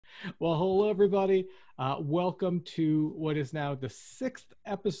Well, hello, everybody. Welcome to what is now the sixth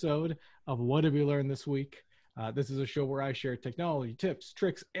episode of What Have We Learned This Week? This is a show where I share technology, tips,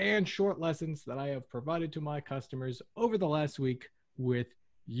 tricks, and short lessons that I have provided to my customers over the last week with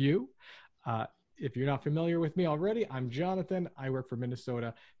you. Uh, if you're not familiar with me already, I'm Jonathan. I work for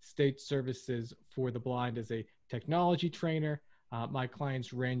Minnesota State Services for the Blind as a technology trainer. My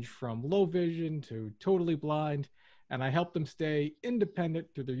clients range from low vision to totally blind, and I help them stay independent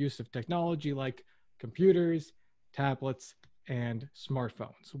through their use of technology like computers, tablets, and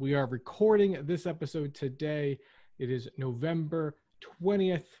smartphones. We are recording this episode today. It is November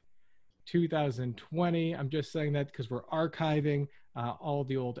 20th, 2020. I'm just saying that because we're archiving all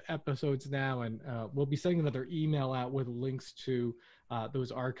the old episodes now, and we'll be sending another email out with links to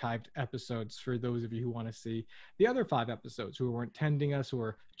those archived episodes for those of you who want to see the other 5 episodes who weren't attending us, who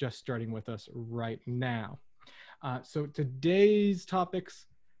are just starting with us right now. So today's topics,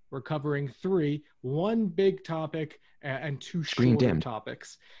 we're covering three: one big topic and two Screen shorter dimmed.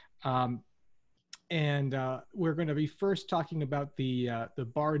 topics. And we're going to be first talking about the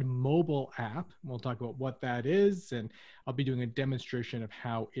Bard mobile app. We'll talk about what that is, and I'll be doing a demonstration of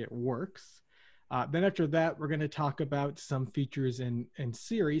how it works. Then after that, we're going to talk about some features in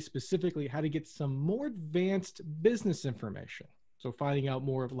Siri, specifically how to get some more advanced business information. So finding out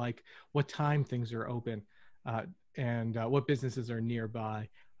more of like what time things are open and what businesses are nearby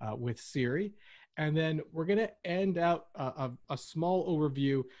with Siri. And then we're going to end out a small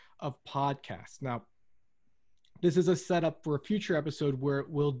overview of podcasts. Now, this is a setup for a future episode where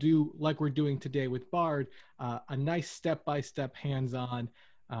we'll do, like we're doing today with Bard, a nice step-by-step hands-on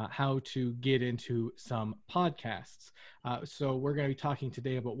how to get into some podcasts. So we're going to be talking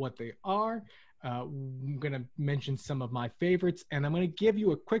today about what they are. I'm going to mention some of my favorites, and I'm going to give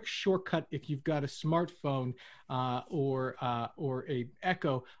you a quick shortcut if you've got a smartphone or a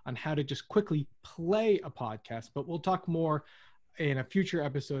Echo on how to just quickly play a podcast. But we'll talk more in a future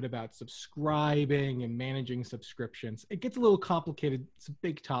episode about subscribing and managing subscriptions. It gets a little complicated. It's a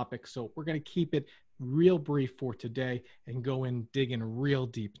big topic, so we're going to keep it real brief for today and go in, dig in real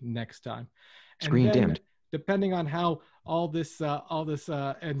deep next time. Screen and then, dimmed. depending on how all this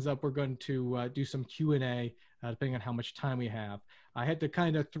ends up, we're going to do some Q&A, depending on how much time we have. I had to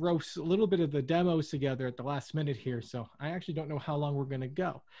kind of throw a little bit of the demos together at the last minute here, so I actually don't know how long we're going to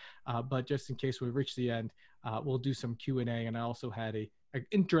go. But just in case we reach the end, we'll do some Q&A. And I also had an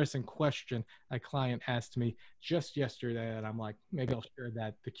interesting question a client asked me just yesterday, and I'm like, maybe I'll share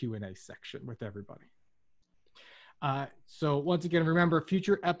the Q&A section with everybody. So once again, remember,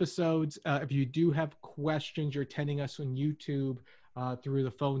 future episodes, if you do have questions, you're attending us on YouTube through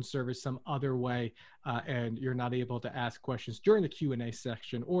the phone service some other way, and you're not able to ask questions during the Q&A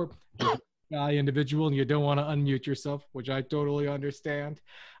section, or you're a shy individual and you don't want to unmute yourself, which I totally understand,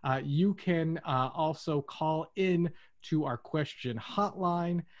 you can also call in to our question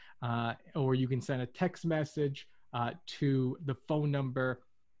hotline, or you can send a text message to the phone number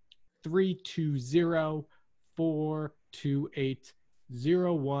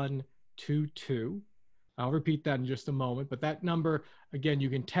 320-428-0122. I'll repeat that in just a moment, but that number, again,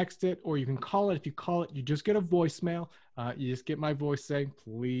 you can text it or you can call it. If you call it, you just get a voicemail. You just get my voice saying,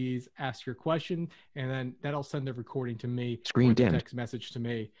 please ask your question, and then that'll send the recording to me, Screen or the dimmed. text message to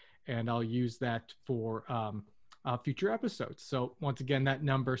me, and I'll use that for future episodes. So once again, that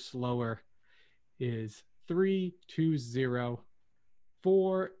number, slower, is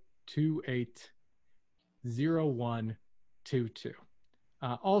 320-428-0122.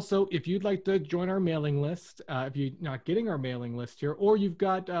 Also, if you'd like to join our mailing list, if you're not getting our mailing list here, or you've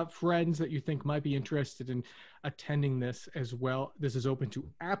got friends that you think might be interested in attending this as well, this is open to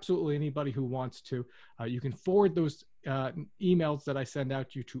absolutely anybody who wants to. You can forward those emails that I send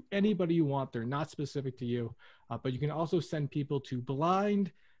out to you to anybody you want. They're not specific to you, but you can also send people to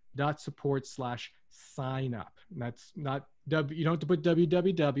blind.support/sign-up. That's not, you don't have to put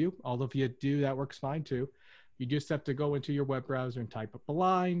www, although if you do, that works fine too. You just have to go into your web browser and type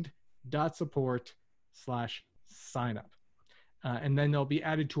blind.support/sign-up. And then they'll be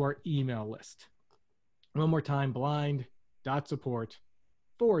added to our email list. One more time,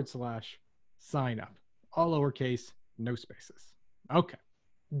 blind.support/sign-up. All lowercase, no spaces. Okay,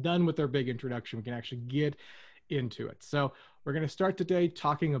 done with our big introduction. We can actually get into it. So we're going to start today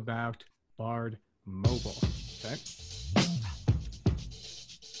talking about Bard Mobile. Okay.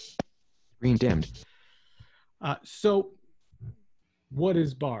 Screen dimmed. So what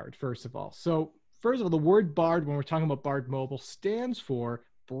is Bard, first of all? So first of all, the word Bard, when we're talking about Bard Mobile, stands for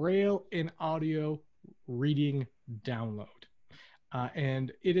Braille in Audio Reading Download.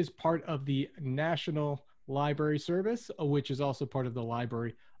 And it is part of the National Library Service, which is also part of the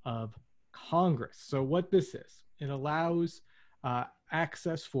Library of Congress. So what this is, it allows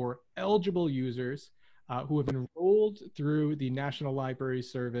access for eligible users who have enrolled through the National Library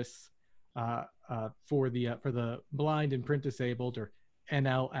Service for the blind and print disabled, or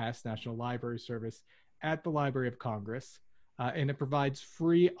NLS, National Library Service, at the Library of Congress. And it provides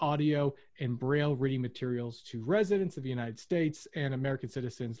free audio and braille reading materials to residents of the United States and American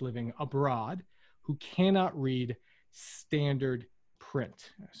citizens living abroad who cannot read standard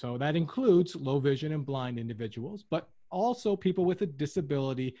print. So that includes low vision and blind individuals, but also people with a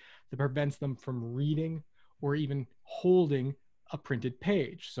disability that prevents them from reading or even holding a printed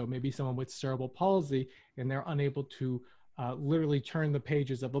page. So maybe someone with cerebral palsy and they're unable to literally turn the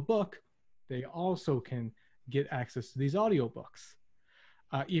pages of a book, they also can get access to these audiobooks.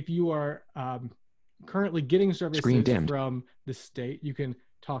 If you are currently getting services from the state, you can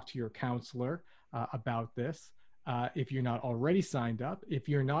talk to your counselor about this. If you're not already signed up, if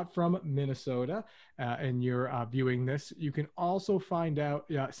you're not from Minnesota and you're viewing this, you can also sign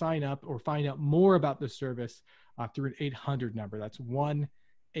up or find out more about the service through an 800 number. That's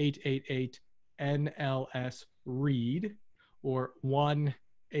 1-888-NLS-READ or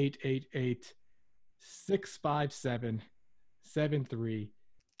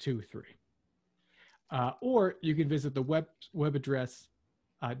 1-888-657-7323. Or you can visit the web address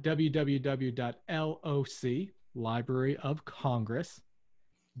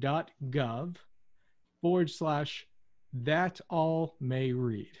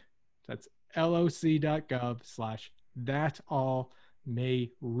That's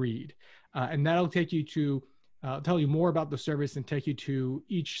loc.gov/that-all-may-read. And that'll take you to tell you more about the service and take you to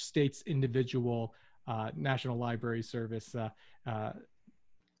each state's individual National Library Service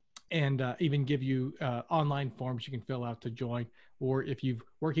and even give you online forms you can fill out to join. Or if you're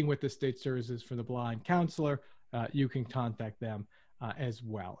working with the State Services for the Blind counselor, you can contact them as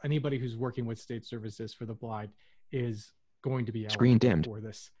well. Anybody who's working with State Services for the Blind is going to be eligible for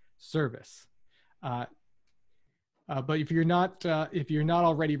this service. But if you're not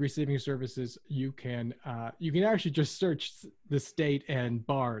already receiving services, you can actually just search the state and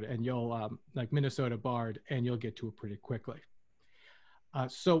BARD, and you'll like Minnesota BARD, and you'll get to it pretty quickly.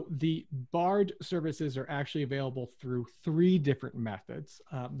 So the BARD services are actually available through 3 different methods.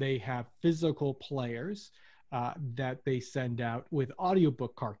 They have physical players that they send out with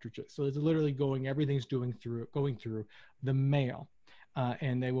audiobook cartridges. So it's literally everything's going through the mail.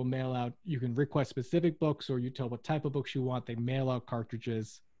 And they will mail out, you can request specific books or you tell what type of books you want. They mail out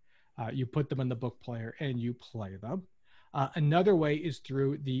cartridges. You put them in the book player and you play them. Another way is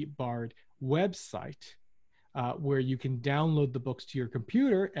through the BARD website. Where you can download the books to your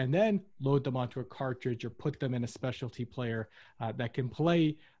computer and then load them onto a cartridge or put them in a specialty player that can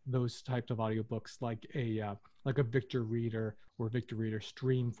play those types of audiobooks like a Victor Reader or Victor Reader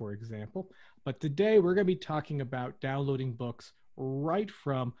Stream, for example. But today we're going to be talking about downloading books right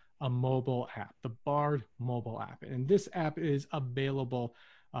from a mobile app, the BARD mobile app. And this app is available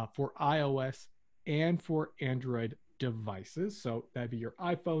for iOS and for Android devices. So that'd be your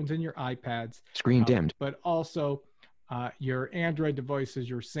iPhones and your iPads. Screen dimmed. But also your Android devices,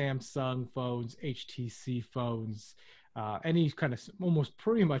 your Samsung phones, HTC phones, any kind of, almost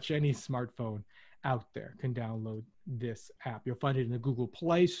pretty much any smartphone out there can download this app. You'll find it in the Google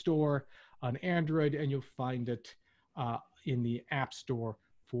Play Store on Android, and you'll find it in the App Store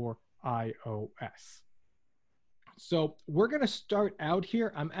for iOS. So we're going to start out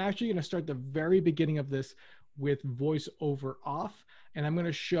here. I'm actually going to start the very beginning of this with voiceover off, and I'm going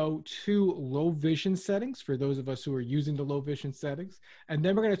to show 2 low vision settings for those of us who are using the low vision settings, and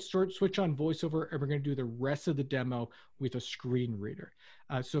then we're going to switch on voiceover, and we're going to do the rest of the demo with a screen reader.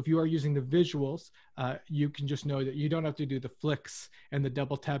 So if you are using the visuals, you can just know that you don't have to do the flicks and the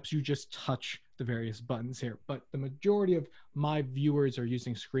double taps. You just touch the various buttons here. But the majority of my viewers are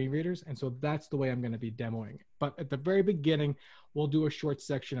using screen readers, and so that's the way I'm going to be demoing it. But at the very beginning, we'll do a short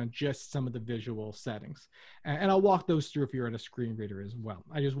section on just some of the visual settings. And I'll walk those through if you're on a screen reader as well.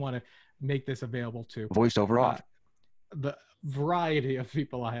 I just want to make this available to voiceover off the variety of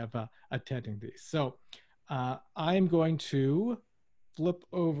people I have attending these. So I'm going to flip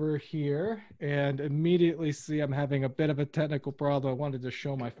over here and immediately see I'm having a bit of a technical problem. I wanted to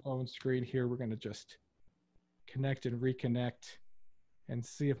show my phone screen here. We're going to just connect and reconnect and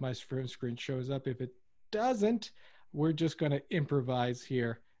see if my phone screen shows up. If it doesn't, we're just going to improvise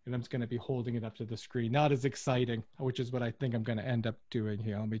here, and I'm just going to be holding it up to the screen. Not as exciting, which is what I think I'm going to end up doing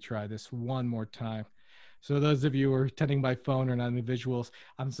here. Let me try this one more time. So those of you who are attending by phone or not in the visuals,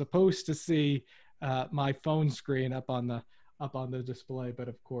 I'm supposed to see my phone screen up on the display, but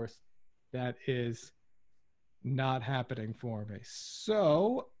of course that is not happening for me.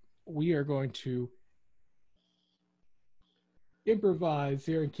 So we are going to improvise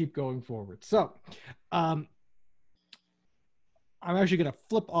here and keep going forward. So, um, I'm actually going to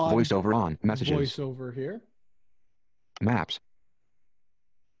flip on Voiceover on. Messages. voiceover here. Maps.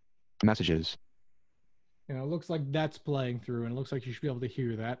 Messages. And it looks like that's playing through, and it looks like you should be able to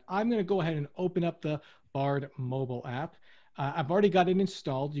hear that. I'm going to go ahead and open up the Bard mobile app. I've already got it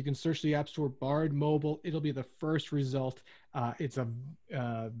installed. You can search the App Store Bard Mobile. It'll be the first result. There's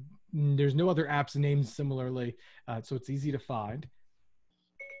no other apps named similarly, so it's easy to find.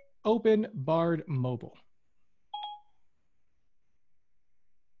 Open Bard Mobile.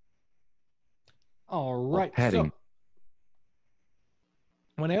 All right. Heading. So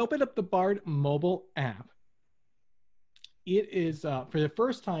when I open up the Bard mobile app, it is for the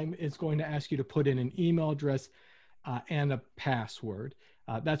first time, it's going to ask you to put in an email address and a password.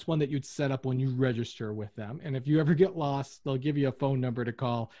 That's one that you'd set up when you register with them. And if you ever get lost, they'll give you a phone number to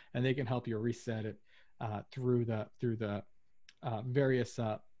call, and they can help you reset it through the various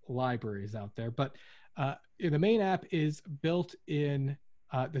libraries out there. But the main app is built in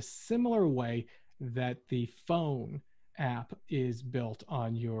the similar way that the phone app is built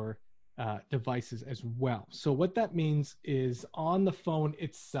on your devices as well. So what that means is on the phone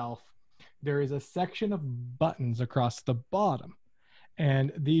itself, there is a section of buttons across the bottom.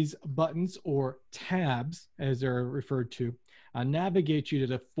 And these buttons, or tabs as they're referred to, navigate you to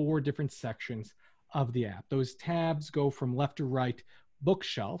the 4 different sections of the app. Those tabs go from left to right: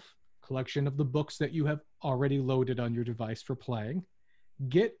 bookshelf, collection of the books that you have already loaded on your device for playing;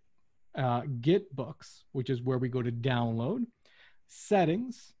 get books, which is where we go to download;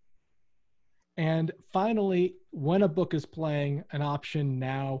 settings; and finally, when a book is playing, an option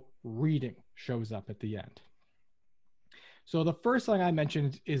now reading shows up at the end. So the first thing I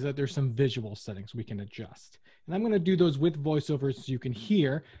mentioned is that there's some visual settings we can adjust. And I'm going to do those with voiceovers so you can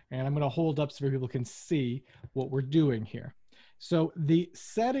hear, and I'm going to hold up so people can see what we're doing here. So the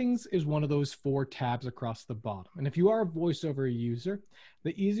settings is one of those 4 tabs across the bottom. And if you are a voiceover user,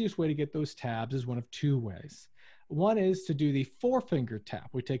 the easiest way to get those tabs is one of 2 ways. One is to do the 4-finger tap.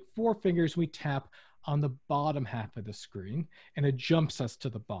 We take 4 fingers, we tap on the bottom half of the screen, and it jumps us to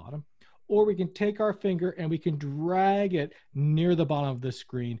the bottom. Or we can take our finger and we can drag it near the bottom of the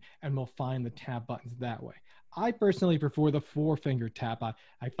screen, and we'll find the tab buttons that way. I personally prefer the 4-finger tap.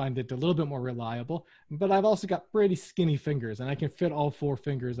 I find it a little bit more reliable, but I've also got pretty skinny fingers, and I can fit all 4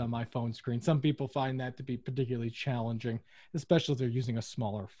 fingers on my phone screen. Some people find that to be particularly challenging, especially if they're using a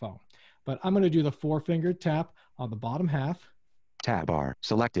smaller phone. But I'm going to do the 4-finger tap on the bottom half. Tab bar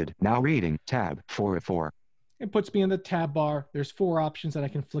selected. Now reading. Tab 4 of 4. It puts me in the tab bar. There's 4 options that I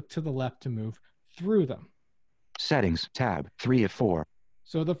can flick to the left to move through them. Settings. Tab 3 of 4.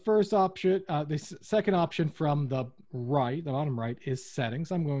 So the first option, the second option from the right, the bottom right, is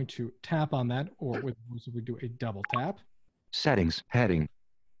settings. I'm going to tap on that, or with we do a double tap. Settings. Heading.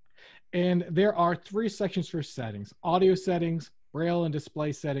 And there are 3 sections for settings: audio settings, braille and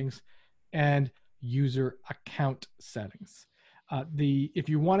display settings, and user account settings. If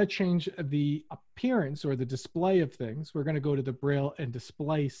you want to change the appearance or the display of things, we're going to go to the braille and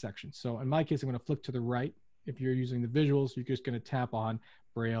display section. So in my case, I'm going to flick to the right. If you're using the visuals, you're just going to tap on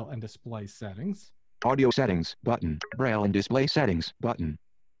braille and display settings. Audio settings button. Braille and display settings button.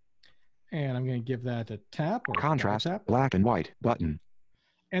 And I'm going to give that a tap, or contrast tap. Black and white button.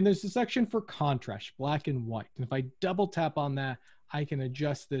 And there's a section for contrast, black and white. And if I double tap on that, I can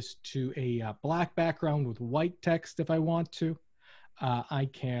adjust this to a black background with white text if I want to. I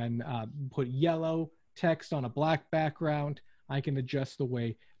can put yellow text on a black background. I can adjust the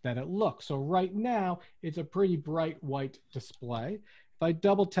way that it looks. So right now, it's a pretty bright white display. If I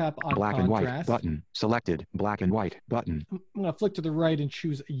double tap on black contrast, and white button selected, black and white button. I'm going to flick to the right and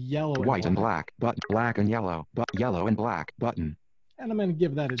choose yellow white and black button, black and yellow, yellow and black button. And I'm going to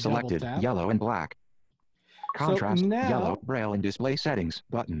give that a selected, double tap. yellow and black. Contrast, so now, yellow, braille and display settings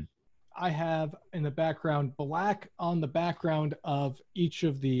button. I have in the background black on the background of each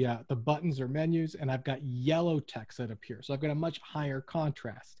of the buttons or menus, and I've got yellow text that appears. So I've got a much higher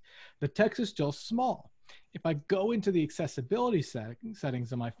contrast. The text is still small. If I go into the accessibility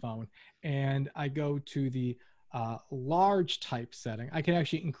settings on my phone and I go to the large type setting, I can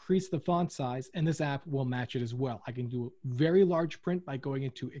actually increase the font size, and this app will match it as well. I can do very large print by going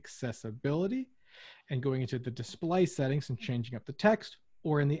into accessibility and going into the display settings and changing up the text,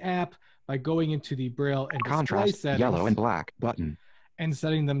 or in the app by going into the braille and contrast, display settings, yellow and black button, and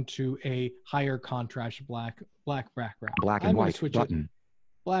setting them to a higher contrast black background. Black and white button.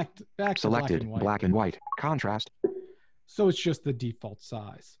 Back selected, to black and white. Contrast. So it's just the default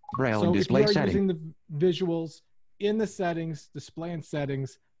size. Braille so and display if you are setting. using the visuals in the settings, display and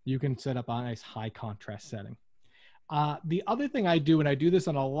settings, you can set up a nice high contrast setting. The other thing I do, and I do this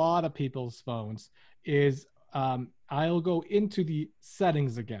on a lot of people's phones, is I'll go into the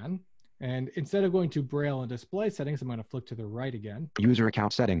settings again. And instead of going to Braille and display settings, I'm going to flick to the right again. User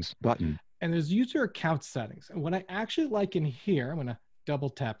account settings button. And there's user account settings. And what I actually like in here, I'm going to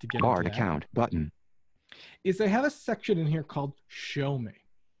double tap to get Bard into that, account button. is they have a section in here called Show Me.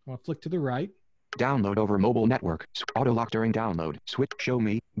 I'm going to flick to the right. Download over mobile network. Auto lock during download. Switch Show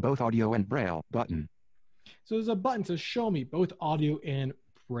Me, both audio and Braille button. So there's a button that says Show Me, both audio and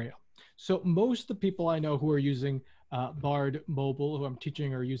Braille. So most of the people I know who are using Bard Mobile, who I'm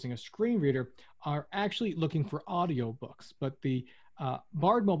teaching are using a screen reader, are actually looking for audio books. But the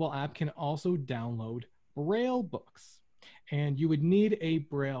Bard Mobile app can also download Braille books. And you would need a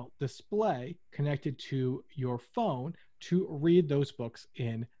Braille display connected to your phone to read those books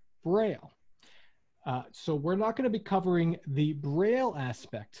in Braille. So we're not going to be covering the Braille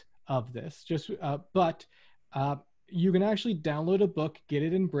aspect of this, but you can actually download a book, get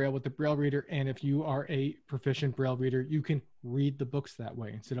it in Braille with the Braille reader, and if you are a proficient Braille reader, you can read the books that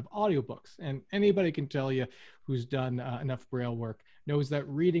way instead of audiobooks. And anybody can tell you who's done enough Braille work knows that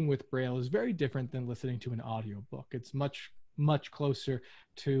reading with Braille is very different than listening to an audiobook. It's much, much closer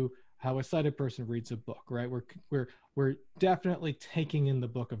to how a sighted person reads a book, right? We're definitely taking in the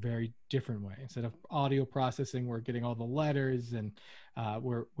book a very different way. Instead of audio processing, we're getting all the letters, and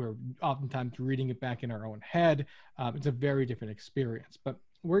we're oftentimes reading it back in our own head. It's a very different experience. But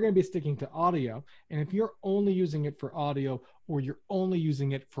we're going to be sticking to audio. And if you're only using it for audio, or you're only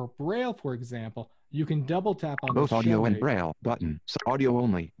using it for Braille, for example, you can double tap on both the audio and Show Me. Braille button. Audio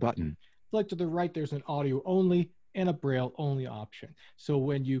only button. Flick to the right, there's an audio only and a Braille only option.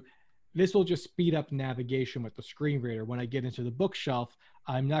 So this will just speed up navigation with the screen reader. When I get into the bookshelf,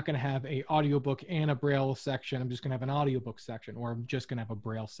 I'm not going to have a audiobook and a Braille section. I'm just going to have an audiobook section, or I'm just going to have a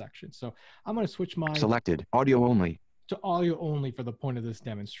Braille section. So I'm going to switch my Selected audio only to audio only for the point of this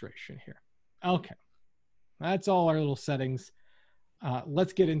demonstration here. Okay, that's all our little settings.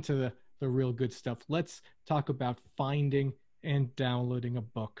 Let's get into the real good stuff. Let's talk about finding and downloading a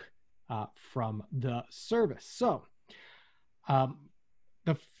book from the service. So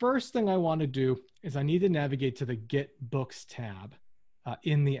the first thing I want to do is I need to navigate to the Get Books tab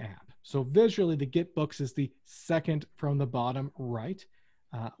in the app. So visually, the Get Books is the second from the bottom right.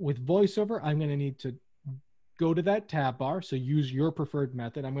 With VoiceOver, I'm going to need to go to that tab bar. So use your preferred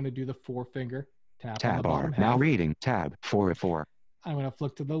method. I'm going to do the 4-finger tap on the bar. bottom half. Now reading tab 4 of 4. I'm going to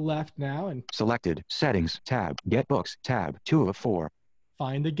flick to the left now and selected settings tab. Get Books tab 2 of 4.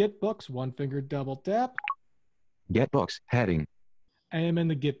 Find the Get Books, 1-finger double tap. Get Books heading. I am in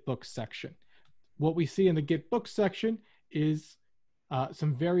the Get Books section. What we see in the Get Books section is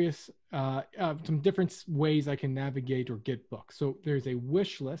some different ways I can navigate or get books. So there's a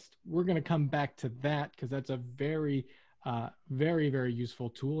wish list. We're going to come back to that because that's a very, very, very useful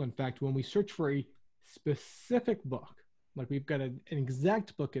tool. In fact, when we search for a specific book, like we've got an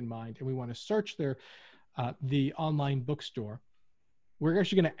exact book in mind and we want to search the online bookstore, we're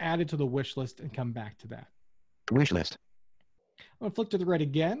actually going to add it to the wish list and come back to that. Wish list. I'm going to flick to the right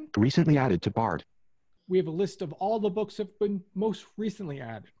again. Recently added to Bard. We have a list of all the books that have been most recently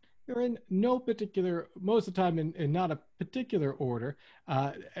added. They're in no particular, most of the time in not a particular order.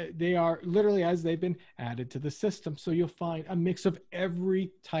 They are literally as they've been added to the system. So you'll find a mix of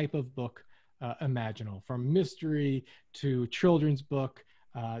every type of book imaginable, from mystery to children's book,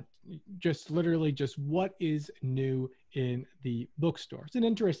 just literally just what is new in the bookstore. It's an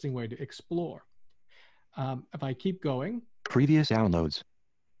interesting way to explore. If I keep going. Previous downloads.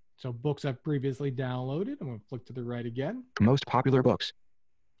 So books I've previously downloaded. I'm going to flick to the right again. Most popular books.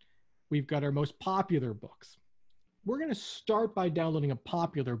 We've got our most popular books. We're going to start by downloading a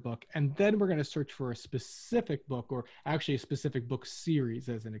popular book, and then we're going to search for a specific book, or actually a specific book series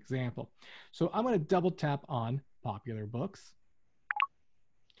as an example. So I'm going to double tap on popular books.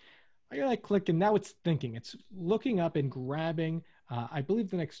 I gotta click, and now it's thinking. It's looking up and grabbing, I believe,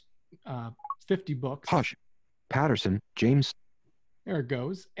 the next 50 books. Hush. Patterson, James. There it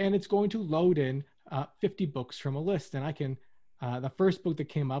goes. And it's going to load in 50 books from a list. And I can, the first book that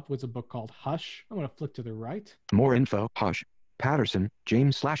came up was a book called Hush. I'm going to flick to the right. More info. Hush. Patterson,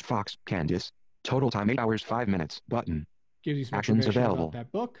 James/Fox, Candace. Total time 8 hours 5 minutes. Button. Gives you some actions information available. about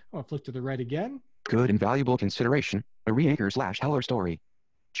that book. I'm going to flick to the right again. Good and valuable consideration. A Reacre/Heller story.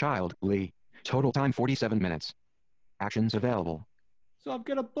 Child, Lee. Total time 47 minutes. Actions available. So I've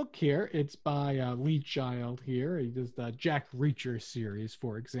got a book here. It's by Lee Child here. He does the Jack Reacher series,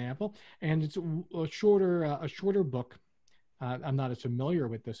 for example. And it's a shorter book. I'm not as familiar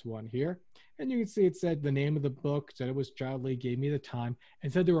with this one here. And you can see it said the name of the book, said it was Child Lee, gave me the time,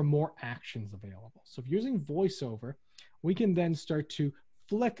 and said there were more actions available. So if you're using voiceover, we can then start to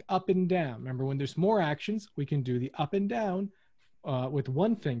flick up and down. Remember, when there's more actions, we can do the up and down with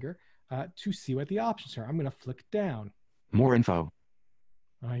one finger to see what the options are. I'm going to flick down. More info.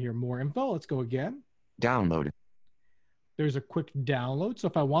 I hear more info. Let's go again. Download. There's a quick download. So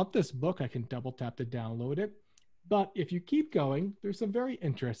if I want this book, I can double tap to download it. But if you keep going, there's some very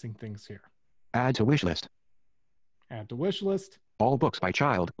interesting things here. Add to wish list. Add to wish list. All books by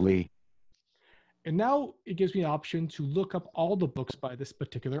Child Lee. And now it gives me an option to look up all the books by this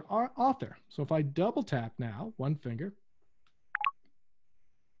particular author. So if I double tap now, one finger.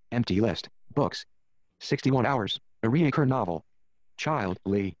 Empty list. Books. 61 hours. A Reaker novel. Child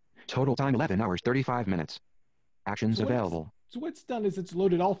Lee. Total time 11 hours 35 minutes. Actions available. So what's done is it's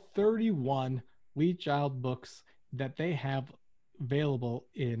loaded all 31 Lee Child books that they have available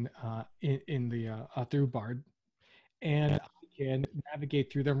in the through Bard, and I can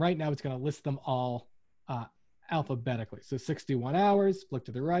navigate through them. Right now, it's going to list them all alphabetically. So 61 hours. Flick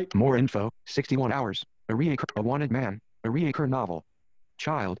to the right. More info. 61 hours. A Reaker. A wanted man. A Reaker novel.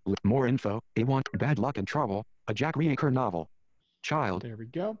 Child. More info. A want. Bad luck and trouble. A Jack Reaker novel. Child. There we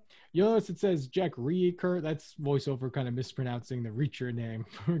go. You'll notice it says Jack Reaker. That's voiceover kind of mispronouncing the Reacher name,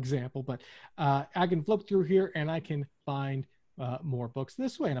 for example. But I can flip through here and I can find more books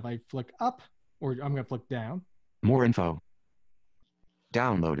this way. And if I flick up, or I'm going to flick down. More info.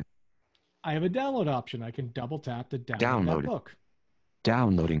 Download. I have a download option. I can double tap to download that book.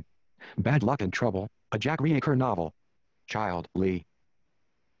 Downloading. Bad luck and trouble. A Jack Reaker novel. Child Lee.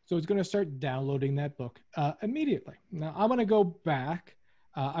 So it's going to start downloading that book immediately. Now I'm going to go back.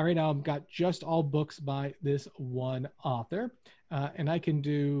 Right now I've got just all books by this one author. And I can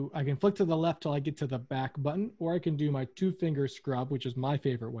flick to the left till I get to the back button, or I can do my 2-finger scrub, which is my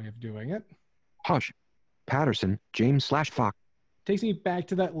favorite way of doing it. Hush. Patterson, James/Fox. Takes me back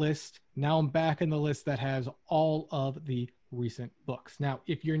to that list. Now I'm back in the list that has all of the recent books. Now,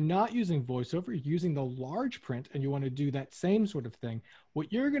 if you're not using voiceover, you're using the large print and you want to do that same sort of thing,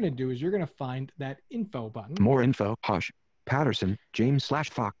 what you're going to do is you're going to find that info button. More info. Hush. Patterson,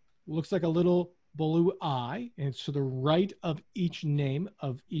 James/Fox. Looks like a little blue eye, and it's to the right of each name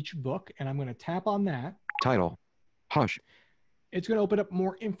of each book. And I'm going to tap on that. Title. Hush. It's going to open up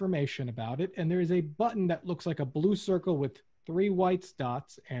more information about it. And there is a button that looks like a blue circle with 3 white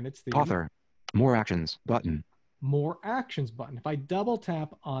dots, and it's the author. More actions button. More actions button. If I double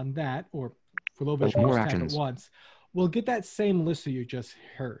tap on that, or for low vision, more tap actions it once, we'll get that same list that you just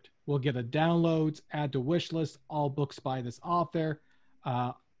heard. We'll get a downloads, add to wish list, all books by this author.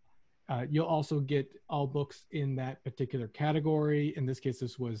 You'll also get all books in that particular category. In this case,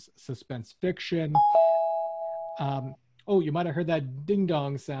 this was suspense fiction. Oh, you might have heard that ding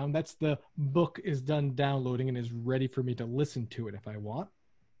dong sound. That's the book is done downloading and is ready for me to listen to it if I want.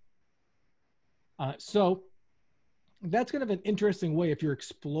 So that's kind of an interesting way if you're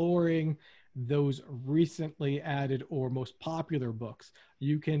exploring those recently added or most popular books.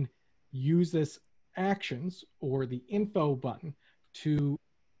 You can use this actions or the info button to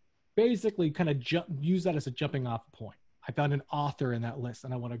basically kind of use that as a jumping off point. I found an author in that list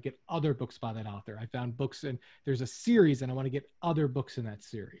and I want to get other books by that author. I found books and there's a series and I want to get other books in that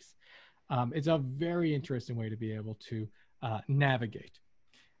series. It's a very interesting way to be able to navigate.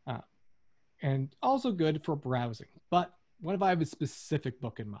 And also good for browsing. But what if I have a specific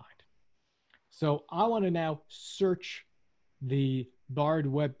book in mind? So I want to now search the Bard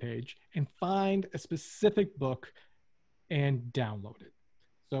webpage and find a specific book and download it.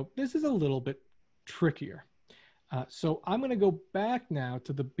 So this is a little bit trickier. So I'm going to go back now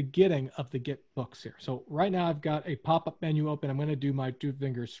to the beginning of the Get Books here. So right now I've got a pop-up menu open. I'm going to do my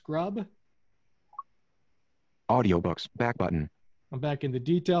 2-finger scrub. Audiobooks, back button. I'm back in the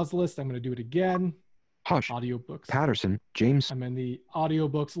details list. I'm going to do it again. Hush. Audiobooks. Patterson, James. I'm in the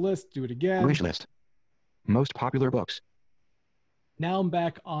audiobooks list. Do it again. Wish list. Most popular books. Now I'm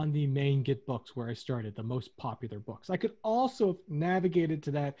back on the main Get Books where I started, the most popular books. I could also have navigated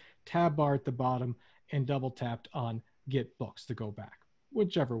to that tab bar at the bottom and double tapped on Get Books to go back,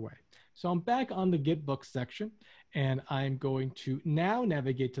 whichever way. So I'm back on the Get Books section, and I'm going to now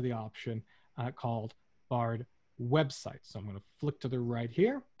navigate to the option called Bard Website. So I'm going to flick to the right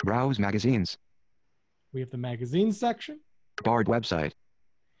here. Browse magazines. We have the magazine section. Bard website.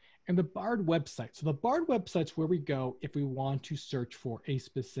 And the Bard website. So the Bard website's where we go if we want to search for a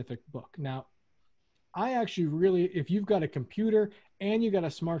specific book. Now, I actually really, if you've got a computer and you got a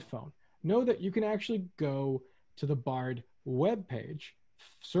smartphone, know that you can actually go to the Bard webpage,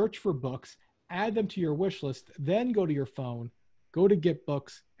 search for books, add them to your wish list, then go to your phone go to Get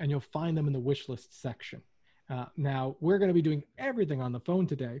Books, and you'll find them in the wish list section. Now, we're going to be doing everything on the phone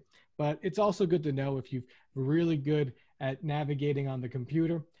today, but it's also good to know if you're really good at navigating on the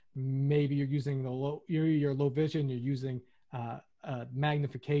computer. Maybe you're using your low vision, you're using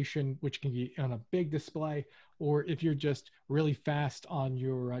magnification, which can be on a big display, or if you're just really fast on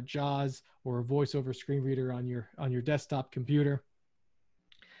your JAWS or a voice over screen reader on your desktop computer,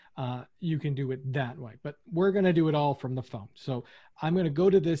 you can do it that way. But we're going to do it all from the phone. So I'm going to go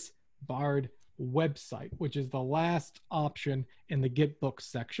to this Bard website, which is the last option in the Get Books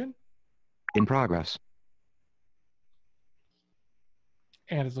section. In progress.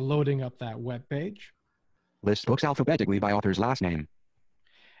 And it's loading up that web page. List books alphabetically by author's last name.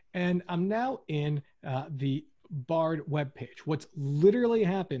 And I'm now in the Bard web page. What's literally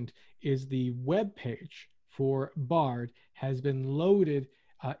happened is the web page for Bard has been loaded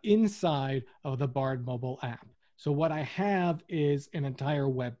inside of the Bard mobile app. So what I have is an entire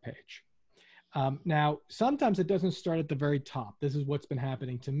web page. Now, sometimes it doesn't start at the very top. This is what's been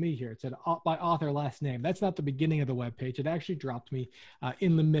happening to me here. It said by author last name. That's not the beginning of the web page. It actually dropped me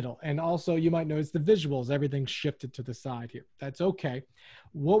in the middle. And also, you might notice the visuals, everything's shifted to the side here. That's okay.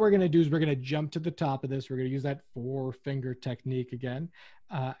 What we're going to do is we're going to jump to the top of this. We're going to use that 4-finger technique again.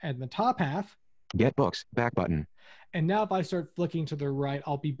 And the top half. Get Books, back button. And now if I start flicking to the right,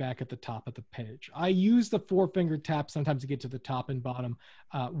 I'll be back at the top of the page. I use the 4-finger tap sometimes to get to the top and bottom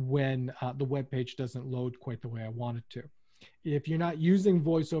when the web page doesn't load quite the way I want it to. If you're not using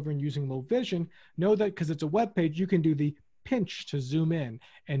VoiceOver and using low vision, know that because it's a web page, you can do the pinch to zoom in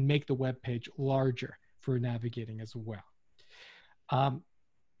and make the web page larger for navigating as well.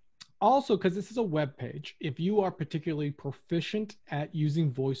 Also, because this is a web page, if you are particularly proficient at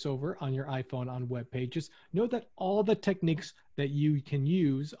using VoiceOver on your iPhone on web pages, know that all the techniques that you can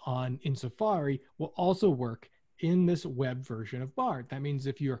use in Safari will also work in this web version of Bard. That means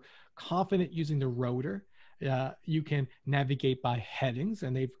if you're confident using the rotor, you can navigate by headings,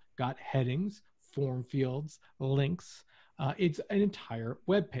 and they've got headings, form fields, links. It's an entire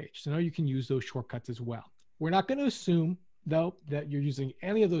web page. So now you can use those shortcuts as well. We're not going to assume though that you're using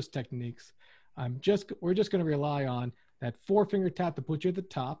any of those techniques. We're just going to rely on that 4-finger tap to put you at the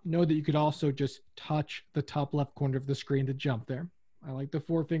top. Know that you could also just touch the top left corner of the screen to jump there. I like the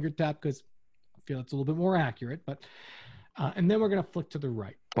 4-finger tap because I feel it's a little bit more accurate. But and then we're going to flick to the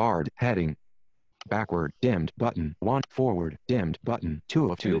right. Bard heading. Backward dimmed button. 1 forward dimmed button.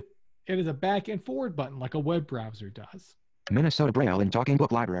 2 of 2. It is a back and forward button like a web browser does. Minnesota Braille and Talking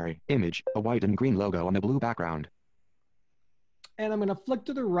Book Library. Image, a white and green logo on a blue background. And I'm going to flick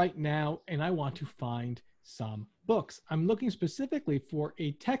to the right now, and I want to find some books. I'm looking specifically for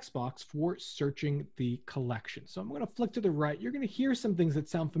a text box for searching the collection. So I'm going to flick to the right. You're going to hear some things that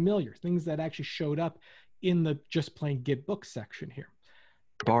sound familiar, things that actually showed up in the just plain Get Books section here.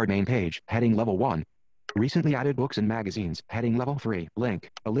 Bard main page, heading level 1. Recently added books and magazines, heading level 3.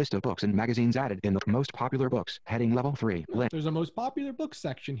 Link, a list of books and magazines added in the most popular books, heading level 3. Link. There's a most popular books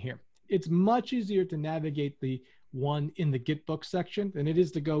section here. It's much easier to navigate the one in the Get Books section than it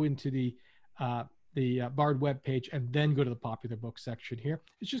is to go into the Bard web page and then go to the popular books section here.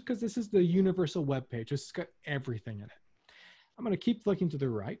 It's just because this is the universal web page. It's got everything in it. I'm going to keep flicking to the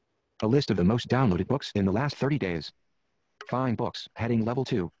right. A list of the most downloaded books in the last 30 days. Find books, heading level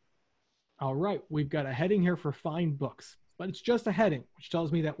 2. All right, we've got a heading here for find books, but it's just a heading, which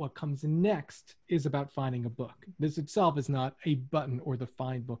tells me that what comes next is about finding a book. This itself is not a button or the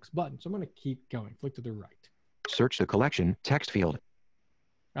find books button. So I'm going to keep going. Flick to the right. Search the collection, text field.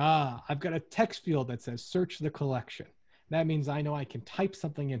 I've got a text field that says search the collection. That means I know I can type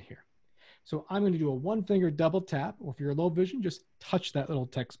something in here. So I'm going to do a 1-finger double tap, or if you're low vision, just touch that little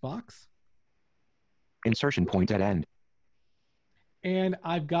text box. Insertion point at end. And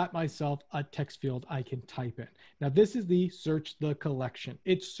I've got myself a text field I can type in. Now this is the search the collection.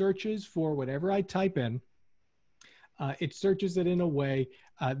 It searches for whatever I type in. It searches it in a way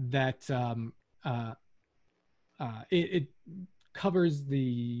that it covers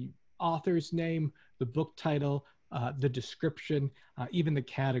the author's name, the book title, the description, even the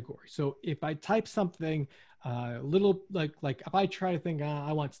category. So if I type something little like if I try to think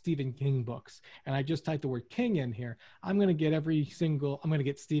I want Stephen King books and I just type the word King in here, I'm going to get I'm going to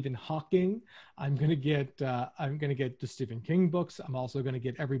get Stephen Hawking. I'm going to get the Stephen King books. I'm also going to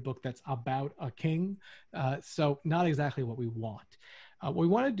get every book that's about a king. So not exactly what we want. What we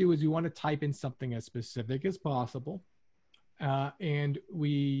want to do is we want to type in something as specific as possible. And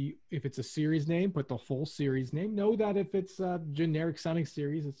if it's a series name, put the whole series name. Know that if it's a generic sounding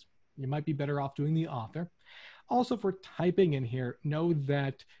series, you might be better off doing the author. Also, for typing in here, know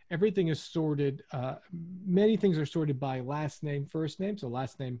that everything is sorted. Many things are sorted by last name, first name. So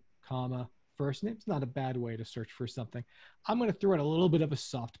last name, comma, first name. It's not a bad way to search for something. I'm going to throw out a little bit of a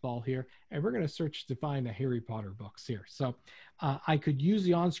softball here, and we're going to search to find the Harry Potter books here. So I could use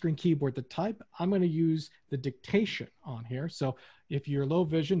the on-screen keyboard to type. I'm going to use the dictation on here. So if you're low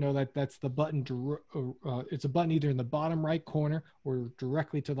vision, know that that's the button. It's a button either in the bottom right corner or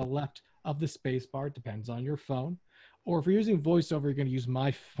directly to the left of the space bar. It depends on your phone. Or if you're using VoiceOver, you're going to use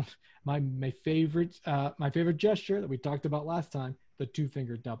my favorite gesture that we talked about last time, the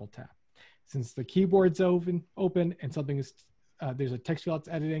 2-finger double tap. Since the keyboard's open and something is there's a text field that's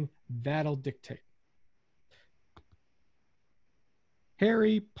editing, that'll dictate.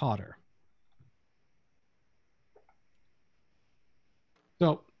 Harry Potter.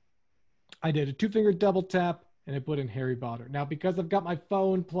 So I did a 2-finger double tap and I put in Harry Potter. Now, because I've got my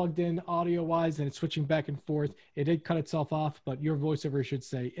phone plugged in audio-wise and it's switching back and forth, it did cut itself off, but your VoiceOver should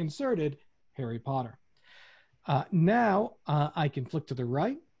say inserted Harry Potter. Now I can flick to the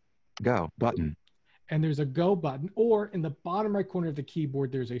right. Go button. And there's a go button, or in the bottom right corner of the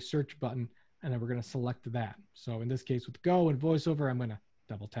keyboard, there's a search button, and then we're going to select that. So in this case, with go and VoiceOver, I'm going to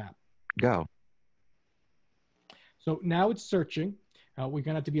double tap. Go. So now it's searching. We're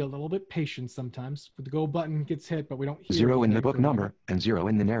going to have to be a little bit patient sometimes. The go button gets hit, but we don't hear 0 in the book number and 0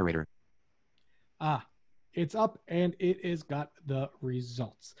 in the narrator. It's up, and it has got the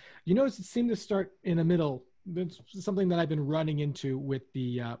results. You notice it seemed to start in the middle. That's something that I've been running into with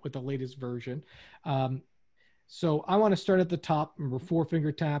the latest version. So I want to start at the top. Remember,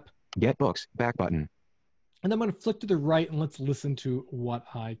 4-finger tap. Get books, back button. And I'm going to flick to the right, and let's listen to what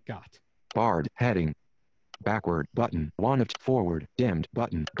I got. Bard, heading. Backward, button. 1 of forward, dimmed,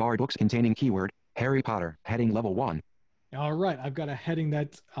 button. Bard books containing keyword, Harry Potter, heading level 1. All right, I've got a heading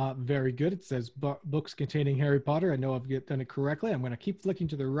that's very good. It says books containing Harry Potter. I know I've done it correctly. I'm going to keep flicking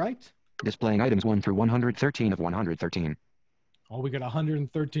to the right. Displaying items 1 through 113 of 113. Oh, we got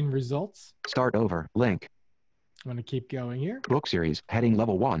 113 results. Start over, link. I'm going to keep going here. Book series, heading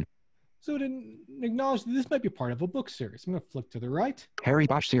level 1. So it acknowledge that this might be part of a book series. I'm going to flick to the right. Harry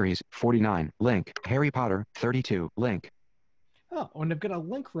Potter series, 49, link. Harry Potter, 32, link. Oh, and I've got a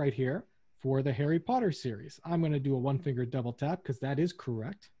link right here for the Harry Potter series. I'm going to do a 1-finger double tap because that is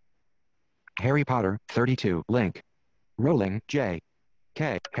correct. Harry Potter, 32, link. Rolling, J.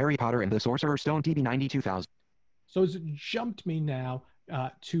 K. Harry Potter and the Sorcerer's Stone TB 92,000. So it's jumped me now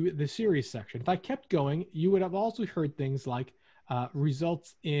to the series section. If I kept going, you would have also heard things like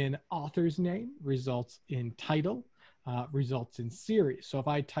results in author's name, results in title, results in series. So if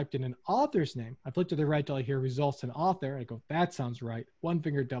I typed in an author's name, I flick to the right till I hear results in author. I go, that sounds right.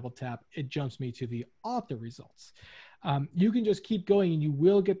 1-finger double tap. It jumps me to the author results. You can just keep going and you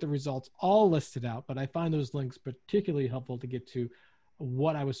will get the results all listed out, but I find those links particularly helpful to get to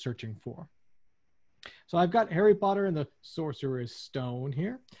what I was searching for. So I've got Harry Potter and the Sorcerer's Stone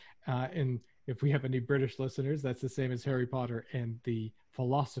here. And if we have any British listeners, that's the same as Harry Potter and the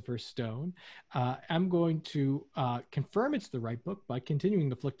Philosopher's Stone. I'm going to confirm it's the right book by continuing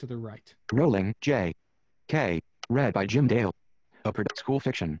to flick to the right. Rolling, J. K. Read by Jim Dale. A school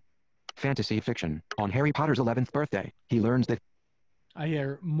fiction. Fantasy fiction. On Harry Potter's 11th birthday, he learns that I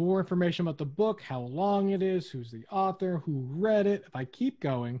hear more information about the book, how long it is, who's the author, who read it. If I keep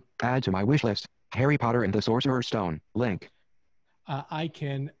going. Add to my wish list. Harry Potter and the Sorcerer's Stone. Link. I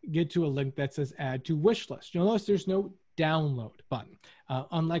can get to a link that says add to wish list. You'll notice there's no download button,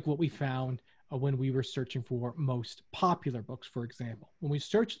 unlike what we found when we were searching for most popular books, for example. When we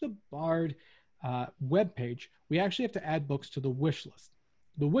search the Bard webpage, we actually have to add books to the wish list.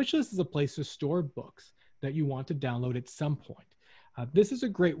 The wish list is a place to store books that you want to download at some point. This is a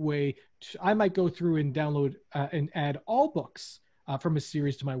great way I might go through and download and add all books from a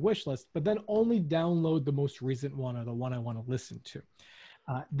series to my wish list, but then only download the most recent one or the one I want to listen to.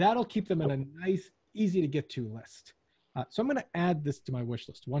 That'll keep them in a nice, easy to get to list. So I'm going to add this to my wish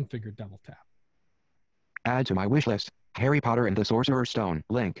list. 1-finger double tap. Add to my wish list. Harry Potter and the Sorcerer's Stone.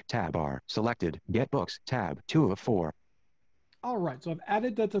 Link. Tab bar. Selected. Get books. Tab. 2 of 4. All right, so I've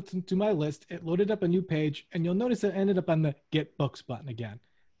added that to my list. It loaded up a new page, and you'll notice it ended up on the Get Books button again.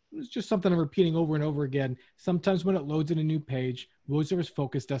 It's just something I'm repeating over and over again. Sometimes when it loads in a new page, VoiceOver's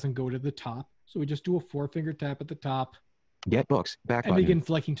focus doesn't go to the top, so we just do a 4-finger tap at the top. Get books, back and button. Begin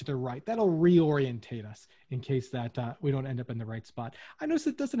flicking to the right. That'll reorientate us in case that we don't end up in the right spot. I notice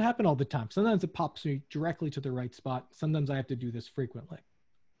it doesn't happen all the time. Sometimes it pops me directly to the right spot. Sometimes I have to do this frequently.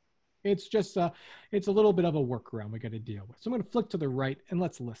 It's just, it's a little bit of a workaround we got to deal with. So I'm going to flick to the right and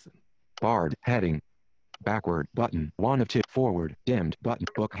let's listen. Bard, heading. Backward button. 1 of 2. Forward. Dimmed button.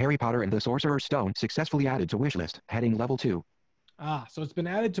 Book Harry Potter and the Sorcerer's Stone successfully added to wishlist. Heading level 2. So it's been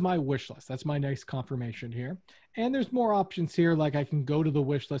added to my wish list. That's my nice confirmation here. And there's more options here, like I can go to the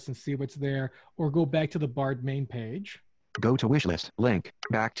wish list and see what's there, or go back to the Bard main page. Go to wishlist. Link.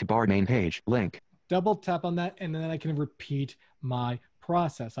 Back to Bard main page. Link. Double tap on that, and then I can repeat my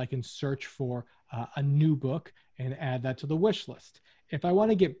process. I can search for a new book and add that to the wish list. If I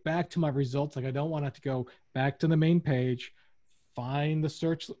want to get back to my results, like I don't want it to go back to the main page, find the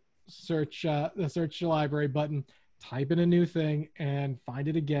search library button, type in a new thing, and find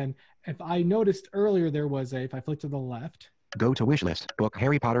it again. If I noticed earlier there was if I flick to the left, go to wishlist. Book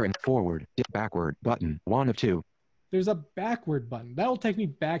Harry Potter and forward. Backward button. 1 of 2. There's a backward button. That'll take me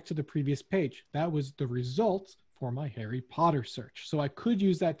back to the previous page. That was the results for my Harry Potter search. So I could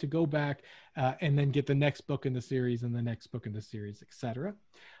use that to go back and then get the next book in the series and the next book in the series, etc.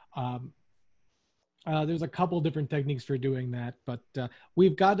 There's a couple different techniques for doing that, but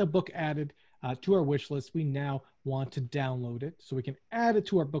we've got a book added to our wish list. We now want to download it so we can add it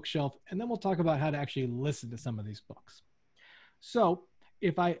to our bookshelf, and then we'll talk about how to actually listen to some of these books. So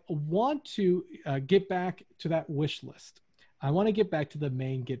if I want to get back to that wish list, I want to get back to the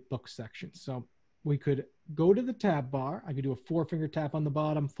main Get Books section. So we could go to the tab bar. I could do a 4-finger tap on the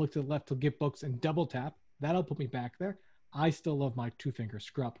bottom, flick to the left to Get Books, and double tap. That'll put me back there. I still love my 2-finger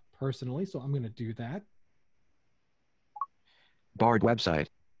scrub personally, so I'm going to do that. Bard website.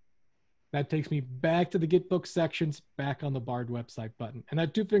 That takes me back to the Get Books sections, back on the Bard website button. And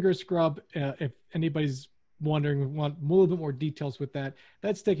that 2-finger scrub, if anybody's wondering, want a little bit more details with that,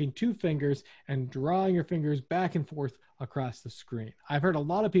 that's taking 2 fingers and drawing your fingers back and forth across the screen. I've heard a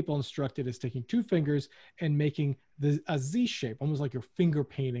lot of people instructed as taking 2 fingers and making a Z shape, almost like you're finger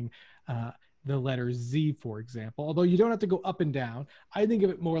painting the letter Z, for example. Although you don't have to go up and down. I think of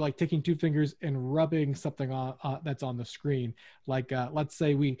it more like taking 2 fingers and rubbing something on that's on the screen. Like let's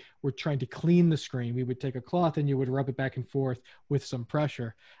say we were trying to clean the screen. We would take a cloth and you would rub it back and forth with some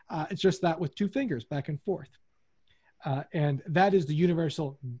pressure. It's just that with 2 fingers back and forth. And that is the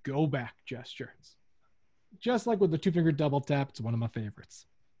universal go back gesture. Just like with the 2-finger double tap, it's one of my favorites.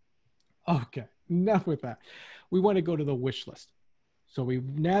 Okay, enough with that. We want to go to the wish list. So we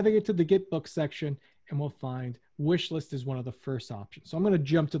navigate to the Get Books section, and we'll find wish list is one of the first options. So I'm going to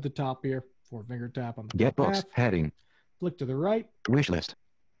jump to the top here, 4-finger tap on the Get top Books half, heading. flick to the right. Wish list.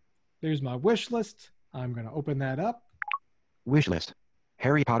 There's my wish list. I'm going to open that up. Wish list.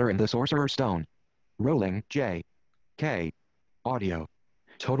 Harry Potter and the Sorcerer's Stone. Rolling J. K. Audio.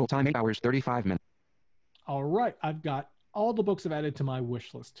 Total time 8 hours 35 minutes. All right, I've got all the books I've added to my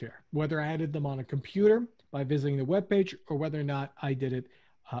wish list here, whether I added them on a computer by visiting the webpage or whether or not I did it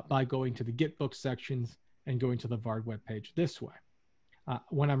by going to the Get Books sections and going to the Vard webpage this way.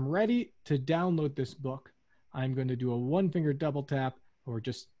 When I'm ready to download this book, I'm going to do a 1-finger double tap or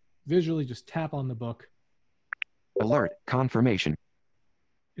just visually just tap on the book. Alert, confirmation.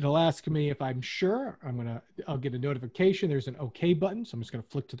 It'll ask me if I'm sure. I'll get a notification. There's an OK button, so I'm just going to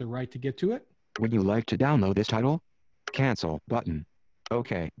flick to the right to get to it. Would you like to download this title? Cancel button.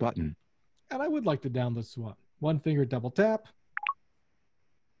 OK button. And I would like to download this one. 1-finger double tap.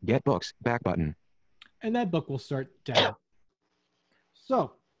 Get Books back button. And that book will start down.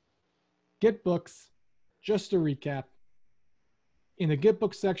 So, Get Books, just to recap. In the Get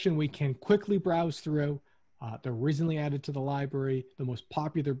Books section, we can quickly browse through the recently added to the library, the most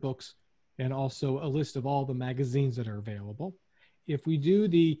popular books, and also a list of all the magazines that are available. If we do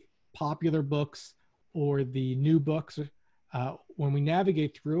the popular books or the new books, when we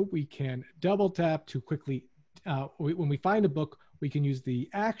navigate through, we can double tap to quickly, when we find a book, we can use the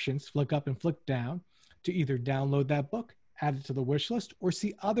actions, flick up and flick down, to either download that book, add it to the wish list, or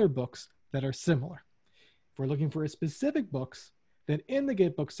see other books that are similar. If we're looking for a specific books, then in the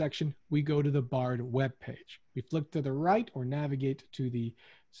Get Books section, we go to the Bard webpage. We flick to the right or navigate to the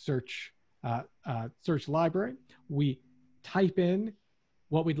search library. We type in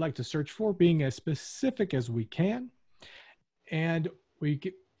what we'd like to search for, being as specific as we can. And we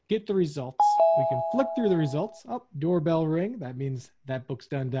get the results. We can flick through the results. Oh, doorbell ring. That means that book's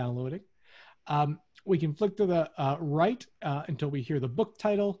done downloading. We can flick to the right until we hear the book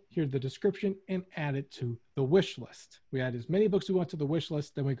title, hear the description, and add it to the wish list. We add as many books we want to the wish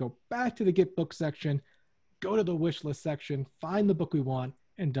list. Then we go back to the Get Book section, go to the wish list section, find the book we want,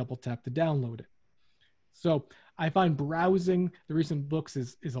 and double tap to download it. So I find browsing the recent books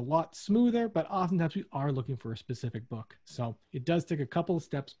is a lot smoother, but oftentimes we are looking for a specific book. So it does take a couple of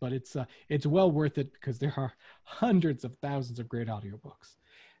steps, but it's well worth it because there are hundreds of thousands of great audiobooks.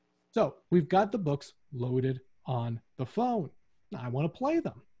 So we've got the books loaded on the phone. Now I want to play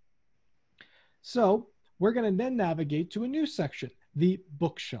them. So we're going to then navigate to a new section, the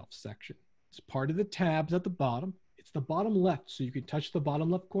bookshelf section. It's part of the tabs at the bottom. It's the bottom left, so you can touch the bottom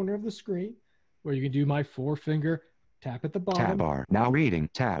left corner of the screen, where you can do my four-finger tap at the bottom. Tab bar. Now reading.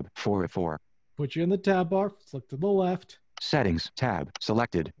 Tab 4 of 4. Put you in the tab bar. Flick to the left. Settings. Tab.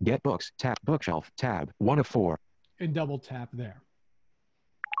 Selected. Get books. Tab. Bookshelf. Tab 1 of 4. And double tap there.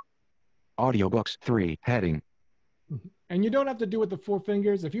 Audiobooks 3. Heading. And you don't have to do it with the four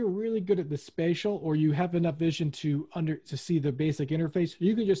fingers. If you're really good at the spatial, or you have enough vision to see the basic interface,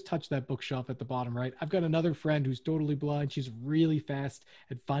 you can just touch that bookshelf at the bottom right. I've got another friend who's totally blind. She's really fast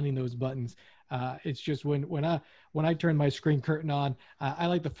at finding those buttons. It's just when I turn my screen curtain on, I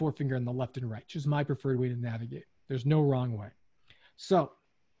like the forefinger on the left and right. Just my preferred way to navigate. There's no wrong way. So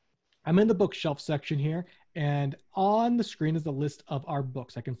I'm in the bookshelf section here, and on the screen is the list of our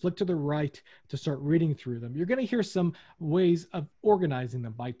books. I can flick to the right to start reading through them. You're going to hear some ways of organizing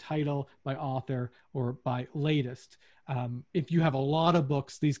them by title, by author, or by latest. If you have a lot of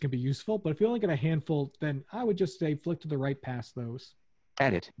books, these can be useful, but if you only got a handful, then I would just say flick to the right past those.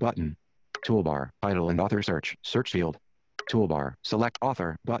 Edit button. Toolbar. Title and author search. Search field. Toolbar. Select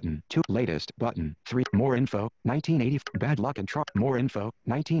author button. 2. Latest button. 3. More info. 1980. Bad Luck and Trouble. More info.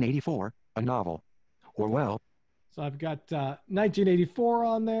 1984. A novel. Orwell. So I've got 1984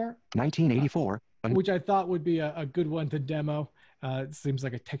 on there. 1984. Which I thought would be a good one to demo. It seems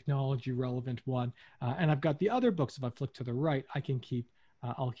like a technology relevant one. And I've got the other books. If I flick to the right, I can keep.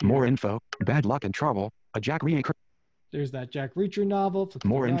 I'll keep. More info. Bad Luck and Trouble. A Jack Reacher. There's that Jack Reacher novel.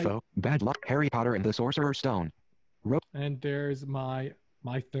 More info. Bad Luck. Harry Potter and the Sorcerer's Stone. And there's my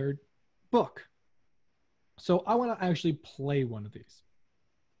third book. So I want to actually play one of these.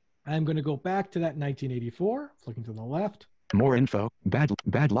 I'm going to go back to that 1984, flicking to the left. More info.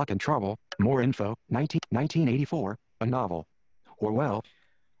 Bad Luck and Trouble. More info. 1984. A novel. Orwell.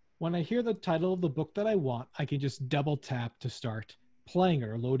 When I hear the title of the book that I want, I can just double tap to start playing it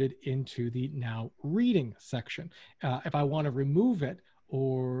or load it into the now reading section. If I want to remove it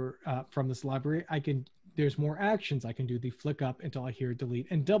or from this library, there's more actions. I can do the flick up until I hear delete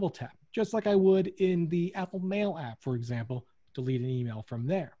and double tap, just like I would in the Apple Mail app, for example, delete an email from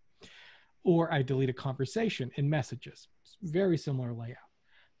there. Or I delete a conversation in Messages. It's very similar layout.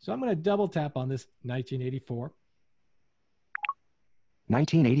 So I'm going to double tap on this 1984.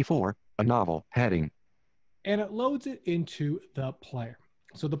 1984, a novel, heading. And it loads it into the player.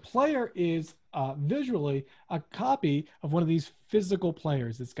 So the player is visually a copy of one of these physical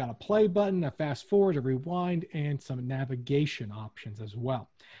players. It's got a play button, a fast forward, a rewind, and some navigation options as well.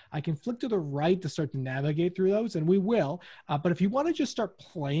 I can flick to the right to start to navigate through those, and we will. But if you want to just start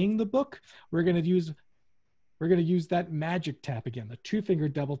playing the book, we're going to use that magic tap again. The two-finger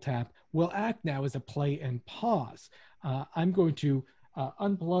double tap will act now as a play and pause. I'm going to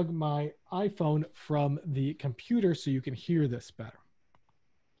unplug my iPhone from the computer so you can hear this better.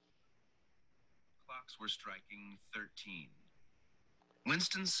 Clocks were striking 13.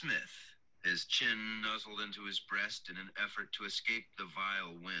 Winston Smith, his chin nuzzled into his breast in an effort to escape the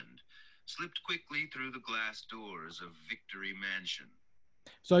vile wind, slipped quickly through the glass doors of Victory Mansion.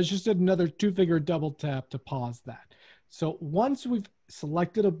 So I just did another two-finger double tap to pause that. So once we've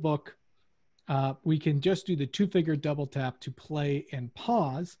selected a book, we can just do the two-finger double tap to play and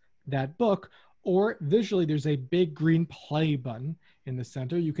pause that book. Or visually, there's a big green play button in the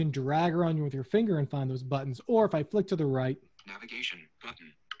center. You can drag around with your finger and find those buttons. Or if I flick to the right. Navigation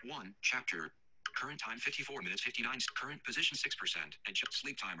button. 1 chapter. Current time 54 minutes 59. Current position 6%. And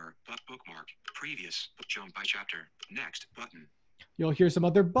sleep timer. Bookmark. Previous. Jump by chapter. Next button. You'll hear some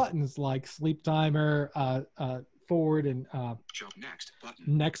other buttons like sleep timer, forward, and jump next button.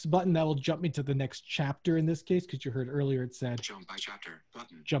 Next button. That will jump me to the next chapter in this case, because you heard earlier it said jump by chapter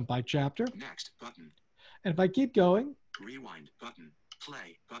button. Jump by chapter. Next button. And if I keep going, rewind button.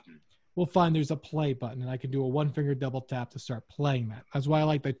 Play button. We'll find there's a play button, and I can do a one-finger double tap to start playing that. That's why I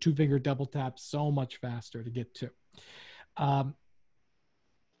like the two-finger double tap so much faster to get to.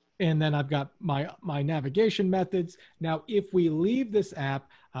 And then I've got my navigation methods. Now, if we leave this app,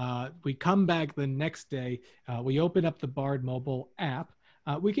 we come back the next day, we open up the Bard mobile app,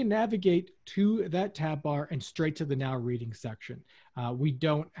 we can navigate to that tab bar and straight to the Now Reading section. We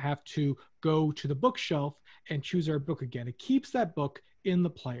don't have to go to the bookshelf and choose our book again. It keeps that book in the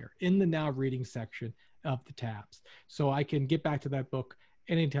player, in the Now Reading section of the tabs. So I can get back to that book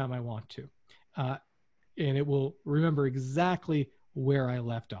anytime I want to. And it will remember exactly where I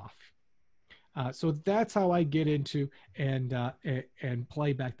left off. So that's how I get into and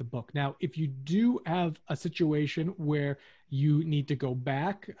play back the book. Now, if you do have a situation where you need to go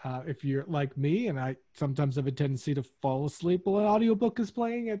back, if you're like me, and I sometimes have a tendency to fall asleep while an audiobook is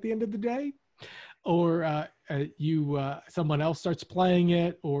playing at the end of the day, or someone else starts playing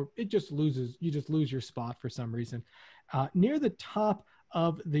it, or it just loses. You just lose your spot for some reason. Near the top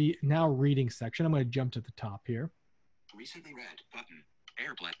of the now reading section, I'm going to jump to the top here. Recently read button.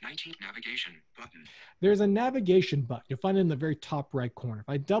 Airplane 19 navigation button. There's a navigation button. You'll find it in the very top right corner. If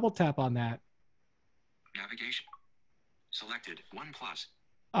I double tap on that, navigation selected 1 plus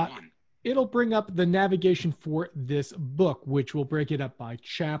 1. It'll bring up the navigation for this book, which will break it up by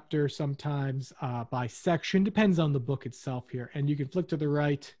chapter, sometimes by section, depends on the book itself here. And you can flick to the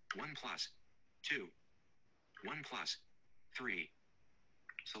right. 1 plus 2 1 plus 3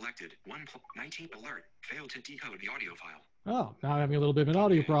 selected 1 plus 19 alert failed to decode the audio file. Oh, now I'm having a little bit of an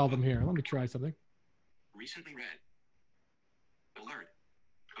audio problem here. Let me try something. Recently read alert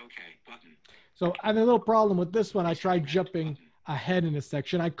okay button. So I have a little problem with this one. I tried jumping ahead in a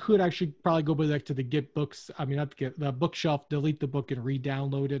section. I could actually probably go back to the get books. I mean, not get the bookshelf, delete the book and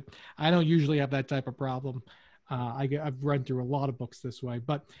re-download it. I don't usually have that type of problem. I've read through a lot of books this way,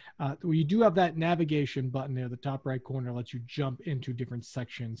 but you do have that navigation button there, the top right corner lets you jump into different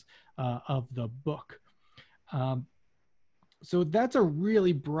sections of the book. So that's a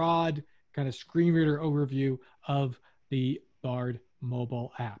really broad kind of screen reader overview of the Bard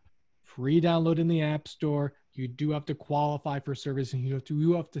mobile app. Free download in the App Store. You do have to qualify for service, and you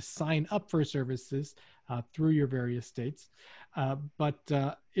have to sign up for services through your various states. But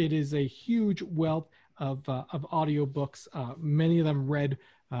it is a huge wealth of audiobooks, many of them read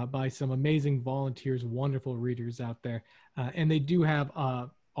by some amazing volunteers, wonderful readers out there. And they do have a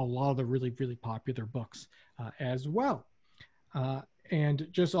lot of the really, really popular books as well. And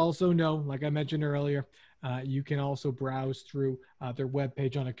just also know, like I mentioned earlier, you can also browse through their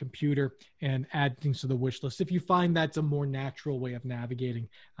webpage on a computer and add things to the wish list if you find that's a more natural way of navigating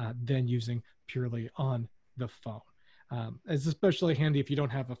than using purely on the phone. It's especially handy if you don't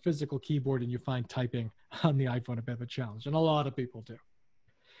have a physical keyboard and you find typing on the iPhone a bit of a challenge, and a lot of people do.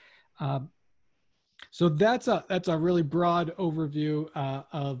 So that's a really broad overview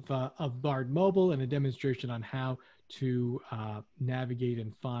of Bard Mobile and a demonstration on how to navigate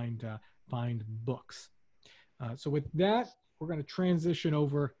and find books. So with that, we're going to transition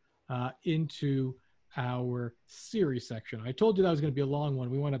over into our Siri section. I told you that was going to be a long one.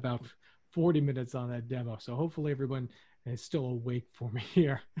 We went about 40 minutes on that demo, so hopefully everyone is still awake for me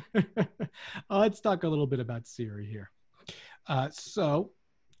here. Let's talk a little bit about Siri here. So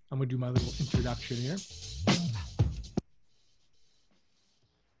I'm going to do my little introduction here.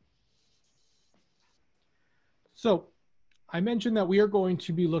 So I mentioned that we are going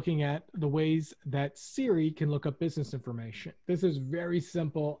to be looking at the ways that Siri can look up business information. This is very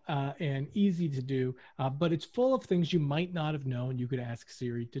simple and easy to do, but it's full of things you might not have known you could ask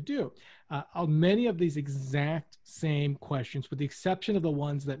Siri to do. Many of these exact same questions, with the exception of the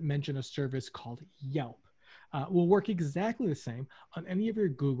ones that mention a service called Yelp, will work exactly the same on any of your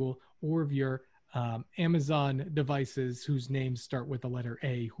Google or of your Amazon devices whose names start with the letter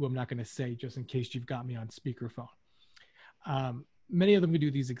A, who I'm not going to say just in case you've got me on speakerphone. Many of them can do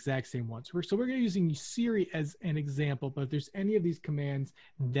these exact same ones. So we're going to be using Siri as an example, but if there's any of these commands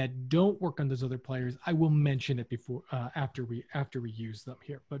that don't work on those other players, I will mention it before after we use them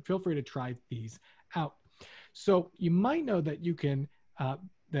here. But feel free to try these out. So you might know that you can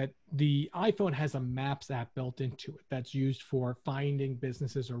that the iPhone has a Maps app built into it that's used for finding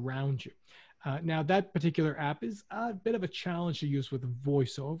businesses around you. Now, that particular app is a bit of a challenge to use with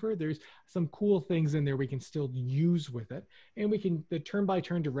VoiceOver. There's some cool things in there we can still use with it. And the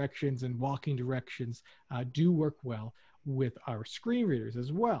turn-by-turn directions and walking directions do work well with our screen readers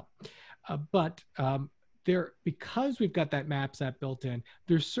as well. Because we've got that Maps app built in,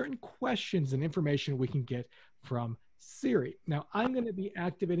 there's certain questions and information we can get from Siri. Now, I'm going to be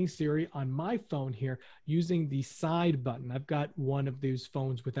activating Siri on my phone here using the side button. I've got one of these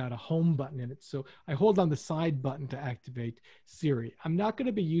phones without a home button in it. So I hold on the side button to activate Siri. I'm not going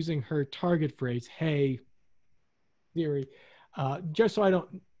to be using her target phrase, hey, Siri, just so I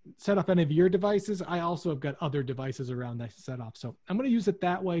don't set up any of your devices. I also have got other devices around that set up. So I'm going to use it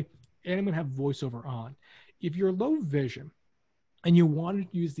that way, and I'm going to have VoiceOver on. If you're low vision and you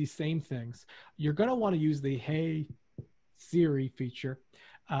want to use these same things, you're going to want to use the hey, Siri feature.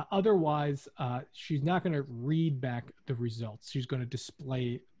 Otherwise, she's not going to read back the results. She's going to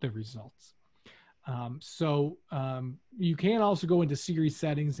display the results. You can also go into Siri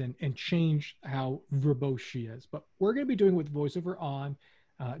settings and change how verbose she is. But we're going to be doing it with VoiceOver on.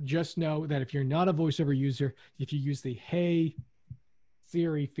 Just know that if you're not a VoiceOver user, if you use the Hey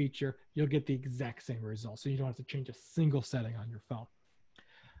Siri feature, you'll get the exact same results. So you don't have to change a single setting on your phone.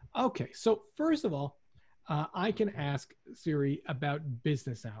 Okay, so first of all, I can ask Siri about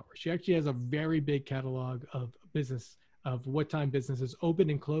business hours. She actually has a very big catalog of business, of what time businesses open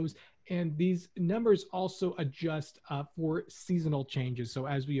and close. And these numbers also adjust for seasonal changes. So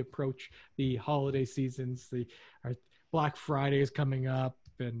as we approach the holiday seasons, our Black Friday is coming up,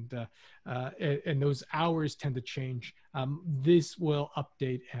 and those hours tend to change. This will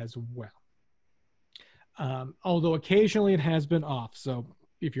update as well. Although occasionally it has been off. So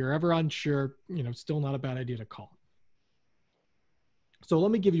if you're ever unsure, still not a bad idea to call. So let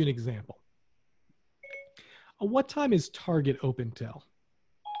me give you an example. What time is Target open till?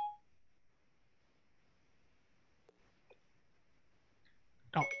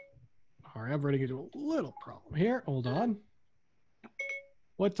 Oh, all right, I'm running into a little problem here. Hold on.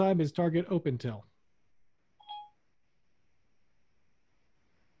 What time is Target open till?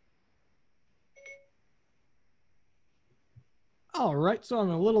 All right, so I'm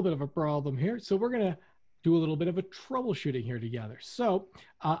in a little bit of a problem here. So we're going to do a little bit of a troubleshooting here together. So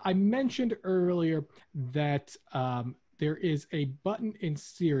I mentioned earlier that there is a button in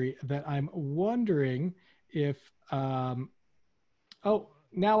Siri that I'm wondering if, oh,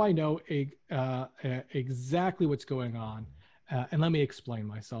 now I know exactly what's going on. And let me explain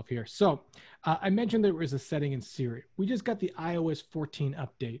myself here. So I mentioned there was a setting in Siri. We just got the iOS 14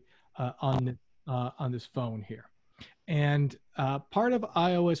 update on this phone here. And part of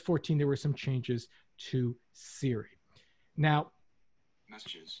iOS 14, there were some changes to Siri. Now,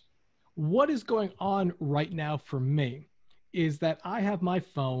 Messages. What is going on right now for me is that I have my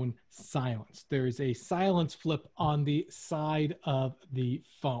phone silenced. There is a silence flip on the side of the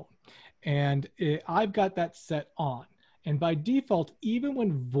phone. And I've got that set on. And by default, even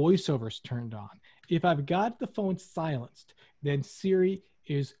when voiceover's turned on, if I've got the phone silenced, then Siri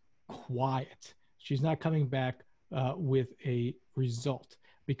is quiet. She's not coming back with a result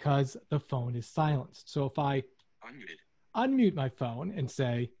because the phone is silenced. So if I unmute my phone and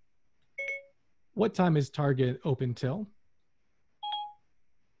say, what time is Target open till?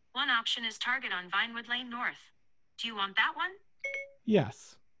 One option is Target on Vinewood Lane North. Do you want that one?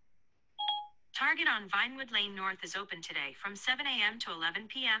 Yes. Target on Vinewood Lane North is open today from 7 a.m. to 11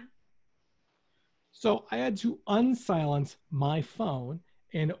 p.m. So I had to unsilence my phone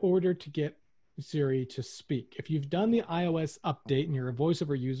in order to get Siri to speak. If you've done the iOS update and you're a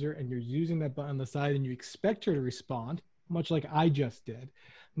voiceover user and you're using that button on the side and you expect her to respond, much like I just did,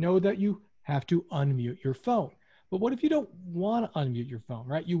 know that you have to unmute your phone. But what if you don't want to unmute your phone,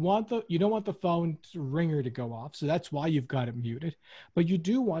 right? You don't want the phone ringer to go off, so that's why you've got it muted. But you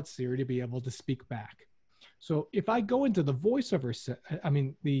do want Siri to be able to speak back. So if I go into the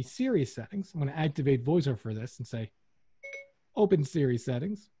the Siri settings, I'm going to activate voiceover for this and say, open Siri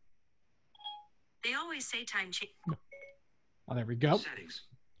settings. They always say time change. Oh, there we go. Settings.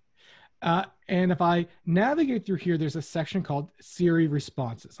 And if I navigate through here, there's a section called Siri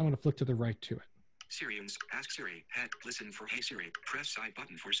responses. I'm going to flick to the right to it. Siri, ask Siri, listen for Hey Siri, press side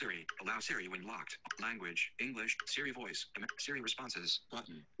button for Siri, allow Siri when locked, language, English, Siri voice, Siri responses,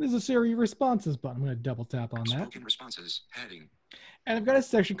 button. There's a Siri responses button. I'm going to double tap on that. Spoken responses, heading. And I've got a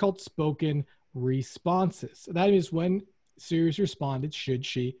section called spoken responses. So that is when Siri's responded, should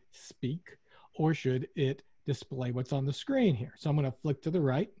she speak or should it display what's on the screen here? So I'm going to flick to the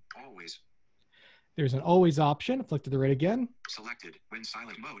right. Always. There's an always option. Flick to the right again. Selected when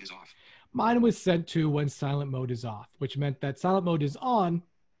silent mode is off. Mine was set to when silent mode is off, which meant that silent mode is on,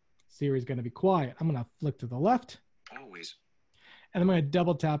 Siri's going to be quiet. I'm going to flick to the left. Always. And I'm going to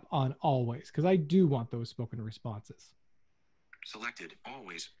double tap on always because I do want those spoken responses. Selected,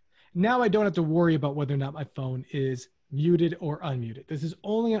 always. Now I don't have to worry about whether or not my phone is muted or unmuted. This is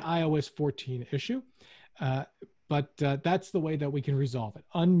only an iOS 14 issue, but that's the way that we can resolve it.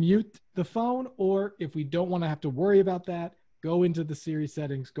 Unmute the phone, or if we don't want to have to worry about that, go into the Siri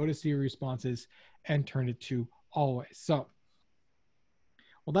settings, go to Siri responses, and turn it to always. So,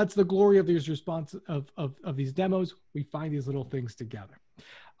 well, that's the glory of these of these demos. We find these little things together.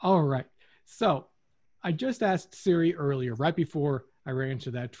 All right. So I just asked Siri earlier, right before I ran into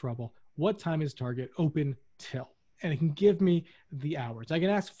that trouble, what time is Target open till? And it can give me the hours. I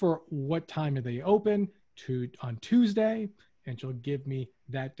can ask for what time are they open on Tuesday, and she'll give me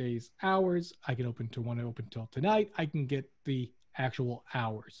that day's hours. I can want to open till tonight. I can get the actual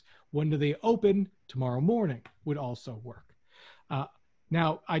hours. When do they open? Tomorrow morning would also work.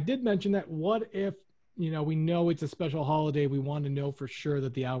 Now, I did mention that what if, we know it's a special holiday, we want to know for sure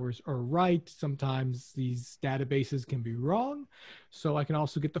that the hours are right. Sometimes these databases can be wrong. So I can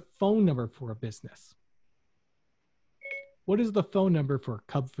also get the phone number for a business. What is the phone number for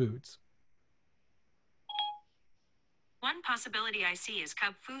Cub Foods? One possibility I see is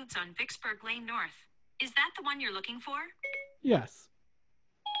Cub Foods on Vicksburg Lane North. Is that the one you're looking for? Yes.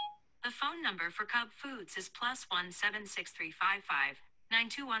 The phone number for Cub Foods is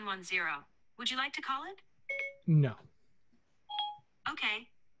 +17635592110. Would you like to call it? No. Okay.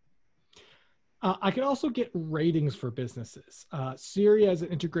 I can also get ratings for businesses. Siri has an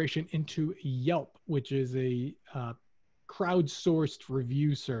integration into Yelp, which is a crowdsourced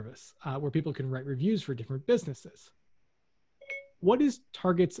review service where people can write reviews for different businesses. What is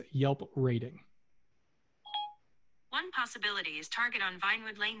Target's Yelp rating? One possibility is Target on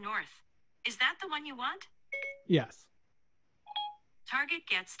Vinewood Lane North. Is that the one you want? Yes. Target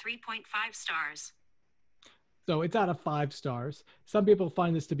gets 3.5 stars. So it's out of 5 stars. Some people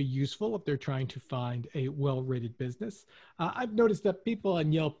find this to be useful if they're trying to find a well-rated business. I've noticed that people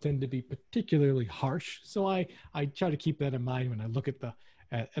on Yelp tend to be particularly harsh, so I try to keep that in mind when I look at the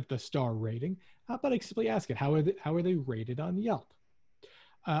star rating. But I simply ask it, how are they rated on Yelp?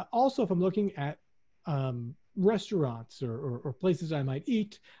 Also, if I'm looking at restaurants or places I might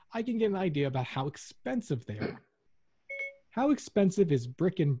eat, I can get an idea about how expensive they are. How expensive is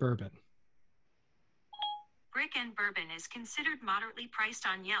Brick and Bourbon? Brick and Bourbon is considered moderately priced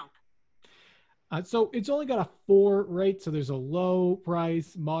on Yelp. So it's only got a 4 rate. So there's a low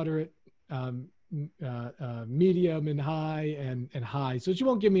price, moderate, medium, and high, and high. So she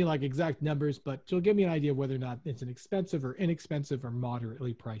won't give me like exact numbers, but she'll give me an idea of whether or not it's an expensive or inexpensive or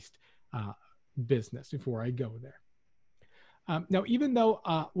moderately priced business before I go there. Now, even though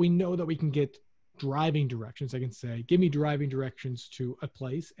we know that we can get driving directions, I can say, give me driving directions to a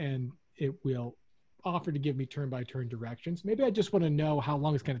place, and it will offer to give me turn-by-turn directions. Maybe I just want to know how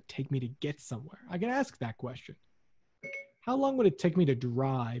long it's going to take me to get somewhere. I can ask that question. How long would it take me to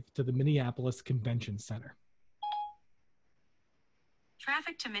drive to the Minneapolis Convention Center?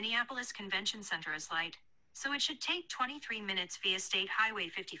 Traffic to Minneapolis Convention Center is light, so it should take 23 minutes via State Highway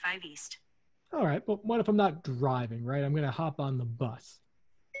 55 East. All right, but what if I'm not driving, right? I'm going to hop on the bus.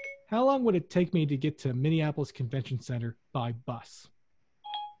 How long would it take me to get to Minneapolis Convention Center by bus?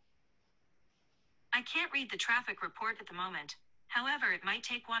 I can't read the traffic report at the moment. However, it might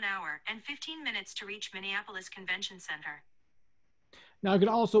take 1 hour and 15 minutes to reach Minneapolis Convention Center. Now, I could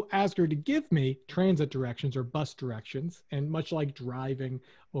also ask her to give me transit directions or bus directions, and much like driving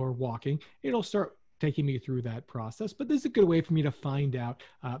or walking, it'll start taking me through that process. But this is a good way for me to find out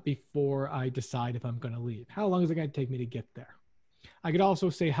before I decide if I'm going to leave. How long is it going to take me to get there? I could also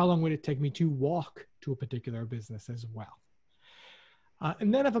say, how long would it take me to walk to a particular business as well?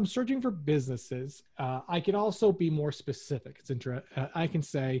 And then if I'm searching for businesses, I can also be more specific. I can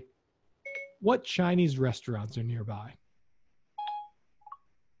say, what Chinese restaurants are nearby?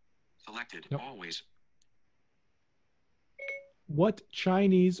 Selected. Nope. Always. What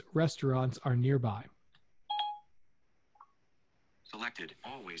Chinese restaurants are nearby? Selected.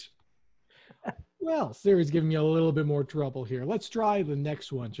 Always. Well, Siri's giving me a little bit more trouble here. Let's try the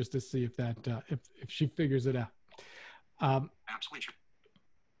next one just to see if that if she figures it out. App switch.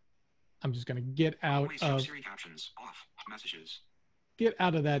 I'm just going to get out Always show of Siri captions off. Messages.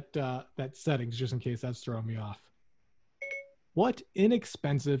 that settings just in case that's throwing me off. What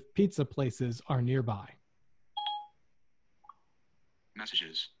inexpensive pizza places are nearby?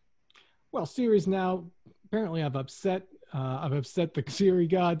 Messages. Well, Siri's now apparently I've upset the Siri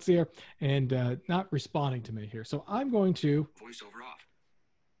gods here and not responding to me here. So I'm going to Voiceover off.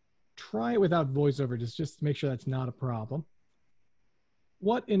 try it without voiceover just to make sure that's not a problem.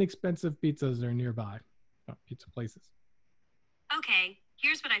 What inexpensive pizzas are nearby? Oh, pizza places. Okay,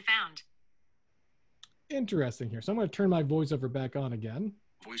 here's what I found. Interesting here. So I'm going to turn my voiceover back on again.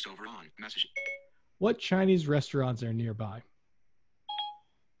 Voiceover on. Message. What Chinese restaurants are nearby?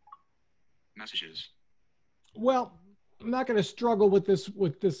 Messages. Well, I'm not going to struggle with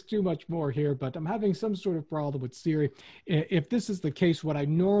this too much more here, but I'm having some sort of problem with Siri. If this is the case, what I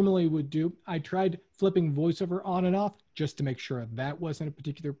normally would do, I tried flipping voiceover on and off just to make sure that wasn't a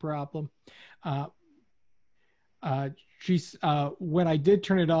particular problem. When I did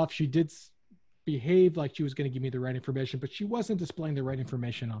turn it off, she did behave like she was going to give me the right information, but she wasn't displaying the right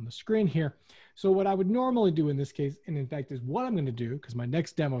information on the screen here. So what I would normally do in this case, and in fact is what I'm going to do, because my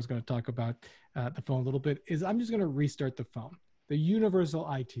next demo is going to talk about the phone a little bit, is I'm just going to restart the phone, the universal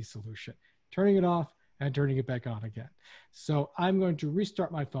IT solution, turning it off and turning it back on again. So I'm going to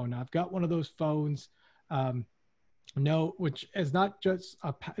restart my phone. Now I've got one of those phones, which is not just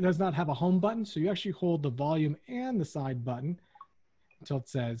does not have a home button. So you actually hold the volume and the side button until it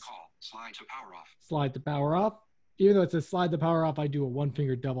says Call. Slide to power off. Slide to power off. Even though it says slide to power off, I do a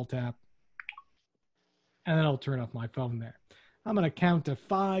 1-finger double tap. And then I'll turn off my phone there. I'm going to count to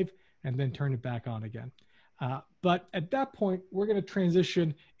 5 and then turn it back on again. But at that point, we're going to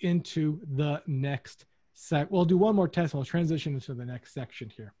transition into the next we'll do one more test. We'll transition into the next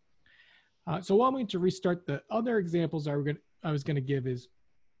section here. So what I'm going to restart, the other examples I was going to give is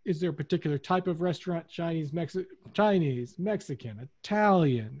there a particular type of restaurant, Chinese, Mexican,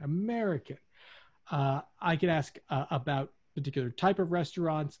 Italian, American? I could ask about particular type of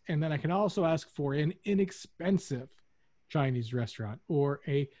restaurants, and then I can also ask for an inexpensive Chinese restaurant or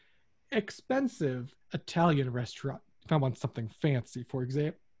a expensive Italian restaurant if I want something fancy, for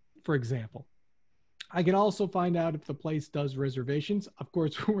example. I can also find out if the place does reservations. Of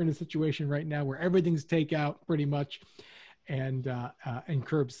course, we're in a situation right now where everything's takeout pretty much and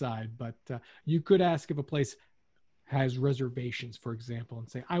curbside, but you could ask if a place has reservations, for example, and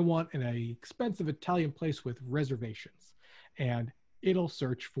say, I want an expensive Italian place with reservations. And it'll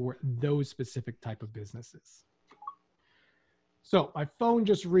search for those specific type of businesses. So my phone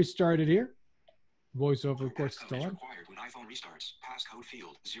just restarted here. VoiceOver, of course, still on. Required when iPhone restarts. Passcode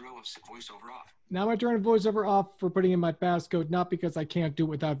field 0 of VoiceOver off. Now I turn VoiceOver off for putting in my passcode, not because I can't do it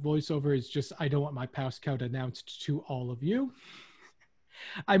without VoiceOver. It's just I don't want my passcode announced to all of you.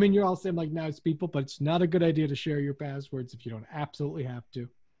 I mean, you're all saying like nice people, but it's not a good idea to share your passwords if you don't absolutely have to.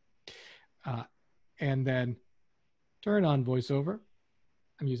 And then turn on VoiceOver.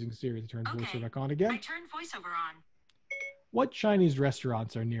 I'm using Siri to turn VoiceOver back on again. I turned VoiceOver on. What Chinese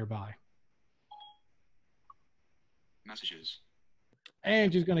restaurants are nearby? Messages.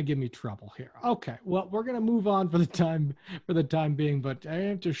 And she's going to give me trouble here. Okay, well, we're going to move on for the time being, but I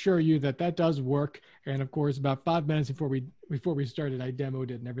have to assure you that does work. And of course, about 5 minutes before we started, I demoed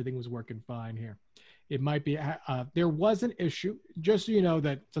it and everything was working fine here. It might be there was an issue, just so you know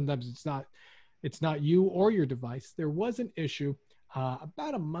that sometimes it's not you or your device. There was an issue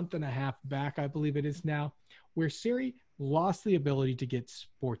about a month and a half back, I believe it is now, where Siri lost the ability to get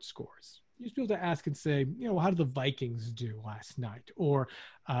sports scores. You used to be able to ask and say, how did the Vikings do last night? Or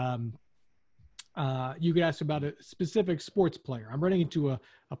you could ask about a specific sports player. I'm running into a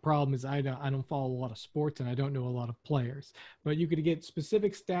problem is I don't follow a lot of sports and I don't know a lot of players. But you could get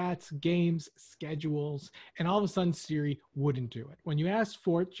specific stats, games, schedules, and all of a sudden Siri wouldn't do it. When you ask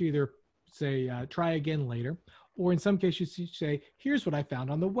for it, you either say, try again later, or in some cases you say, here's what I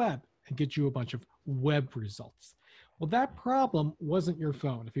found on the web, and get you a bunch of web results. Well, that problem wasn't your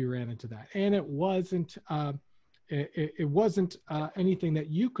phone if you ran into that, and it wasn't anything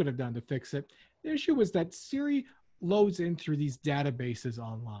that you could have done to fix it. The issue was that Siri loads in through these databases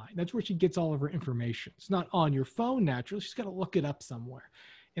online. That's where she gets all of her information. It's not on your phone naturally. She's got to look it up somewhere.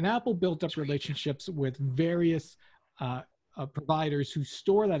 And Apple built up relationships with various providers who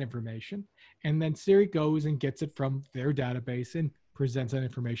store that information, and then Siri goes and gets it from their database and presents that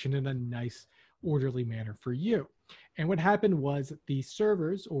information in a nice, orderly manner for you. And what happened was the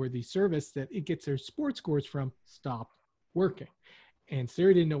servers or the service that it gets their sports scores from stopped working. And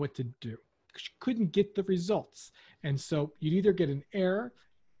Siri didn't know what to do. She couldn't get the results. And so you'd either get an error,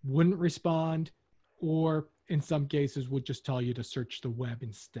 wouldn't respond, or in some cases would just tell you to search the web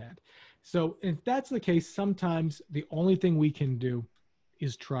instead. So if that's the case, sometimes the only thing we can do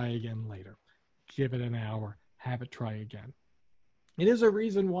is try again later. Give it an hour, have it try again. It is a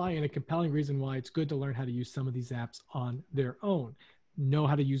reason why, and a compelling reason why, it's good to learn how to use some of these apps on their own. Know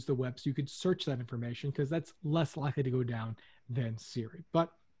how to use the web so you could search that information, because that's less likely to go down than Siri. But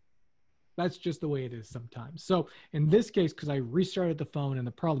that's just the way it is sometimes. So in this case, because I restarted the phone and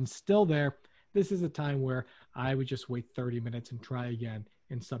the problem's still there, this is a time where I would just wait 30 minutes and try again,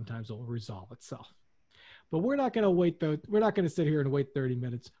 and sometimes it'll resolve itself. But we're not going to wait, though. We're not going to sit here and wait 30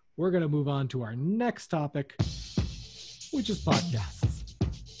 minutes. We're going to move on to our next topic, which is podcasts.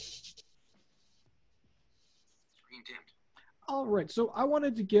 Screen dimmed. All right, so I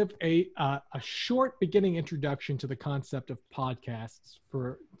wanted to give a short beginning introduction to the concept of podcasts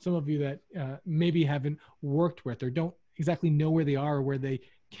for some of you that maybe haven't worked with or don't exactly know where they are or where they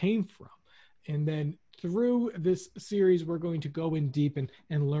came from. And then through this series, we're going to go in deep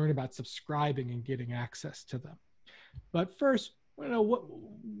and learn about subscribing and getting access to them. But first, I want to know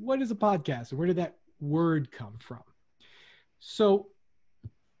what is a podcast and where did that word come from? So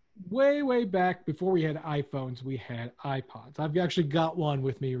way back before we had iPhones, we had iPods. I've actually got one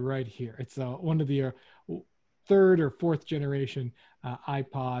with me right here. It's one of the third or fourth generation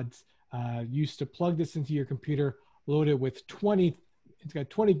iPods. Used to plug this into your computer, load it with 20. It's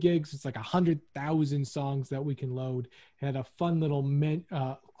got 20 gigs. It's like 100,000 songs that we can load. It had a fun little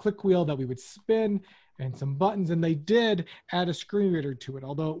click wheel that we would spin and some buttons. And they did add a screen reader to it,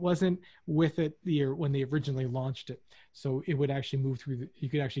 although it wasn't with it when they originally launched it. So it would actually move through. You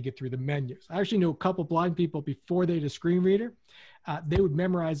could actually get through the menus. I actually know a couple blind people before they had a screen reader. They would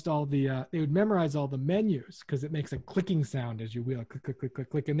memorize all the menus because it makes a clicking sound as you wheel, click, click, click, click,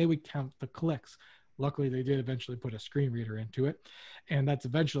 click, and they would count the clicks. Luckily, they did eventually put a screen reader into it. And that's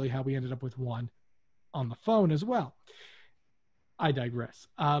eventually how we ended up with one on the phone as well. I digress.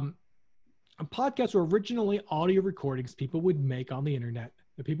 Podcasts were originally audio recordings people would make on the internet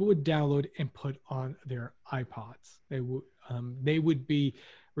that people would download and put on their iPods. They would be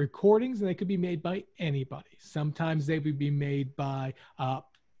recordings, and they could be made by anybody. Sometimes they would be made by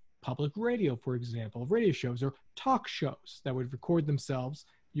public radio, for example, radio shows or talk shows that would record themselves.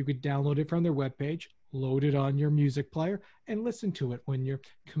 You could download it from their webpage, load it on your music player, and listen to it when you're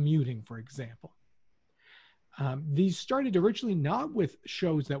commuting, for example. These started originally not with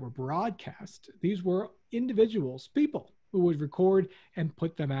shows that were broadcast. These were individuals, people who would record and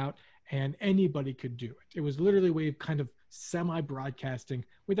put them out, and anybody could do it. It was literally a way of kind of semi-broadcasting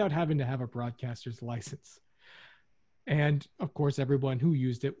without having to have a broadcaster's license. And of course, everyone who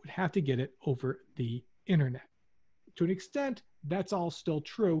used it would have to get it over the internet. To an extent, that's all still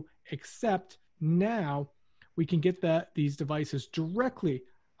true, except now we can get these devices directly,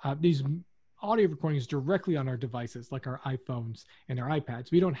 these audio recordings directly on our devices, like our iPhones and our iPads.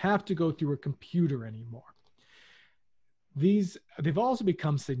 We don't have to go through a computer anymore. They've also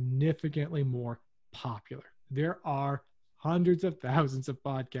become significantly more popular. There are hundreds of thousands of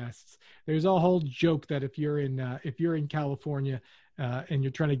podcasts. There's a whole joke that if you're in California and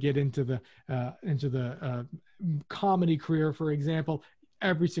you're trying to get into the comedy career, for example,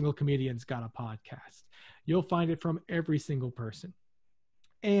 every single comedian's got a podcast. You'll find it from every single person.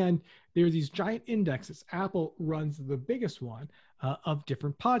 And there are these giant indexes. Apple runs the biggest one of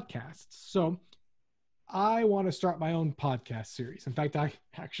different podcasts. So I want to start my own podcast series. In fact, I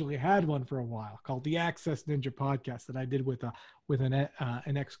actually had one for a while called the Access Ninja Podcast that I did with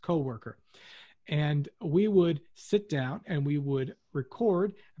an ex-coworker. And we would sit down and we would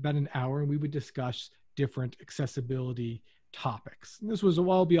record about an hour, and we would discuss different accessibility topics. And this was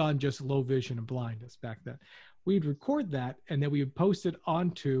well beyond just low vision and blindness back then. We'd record that, and then we would post it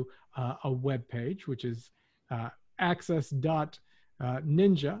onto a web page, which is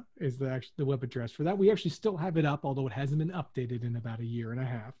access.ninja is the web address for that. We actually still have it up, although it hasn't been updated in about a year and a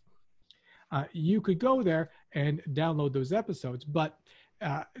half. You could go there and download those episodes, but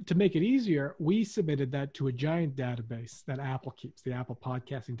to make it easier, we submitted that to a giant database that Apple keeps, the Apple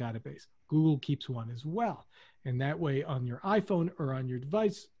podcasting database. Google keeps one as well. And that way on your iPhone or on your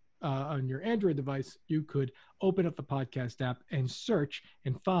device, on your Android device, you could open up the podcast app and search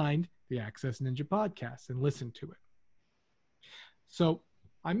and find the Access Ninja Podcast and listen to it. So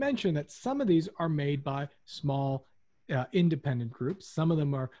I mentioned that some of these are made by small independent groups. Some of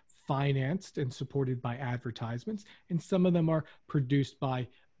them are financed and supported by advertisements, and some of them are produced by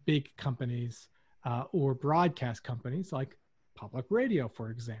big companies or broadcast companies like public radio, for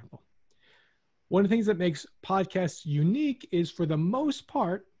example. One of the things that makes podcasts unique is, for the most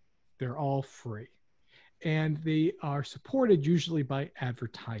part, they're all free, and they are supported usually by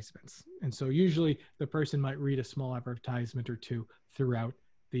advertisements. And so usually the person might read a small advertisement or two throughout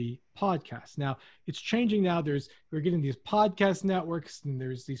the podcast. Now it's changing now. We're getting these podcast networks, and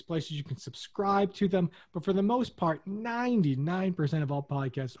there's these places you can subscribe to them. But for the most part, 99% of all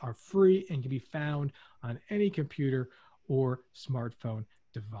podcasts are free and can be found on any computer or smartphone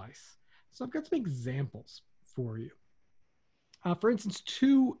device. So I've got some examples for you. For instance,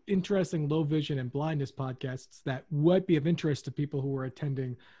 two interesting low vision and blindness podcasts that would be of interest to people who are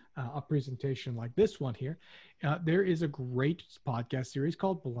attending a presentation like this one here. There is a great podcast series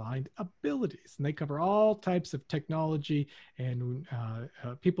called Blind Abilities, and they cover all types of technology and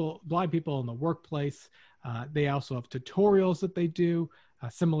blind people in the workplace. They also have tutorials that they do,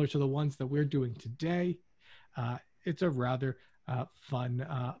 similar to the ones that we're doing today. It's a rather fun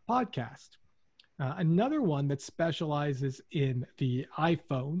podcast. Another one that specializes in the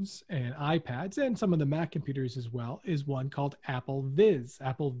iPhones and iPads and some of the Mac computers as well is one called Apple Viz.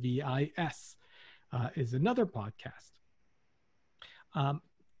 Apple VIS is another podcast.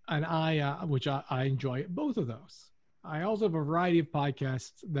 Which I enjoy both of those. I also have a variety of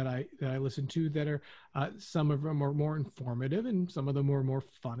podcasts that I listen to that are, some of them are more informative and some of them are more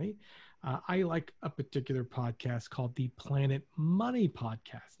funny. I like a particular podcast called the Planet Money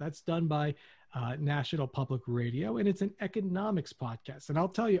Podcast. That's done by National Public Radio, and it's an economics podcast. And I'll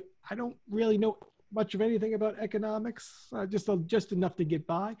tell you, I don't really know much of anything about economics, just enough to get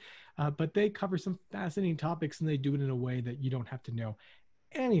by, but they cover some fascinating topics, and they do it in a way that you don't have to know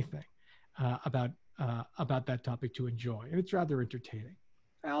anything about that topic to enjoy, and it's rather entertaining.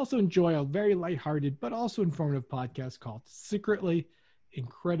 I also enjoy a very lighthearted but also informative podcast called Secretly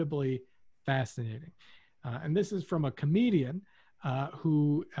Incredibly Fascinating, and this is from a comedian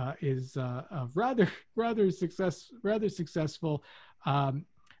who is a rather successful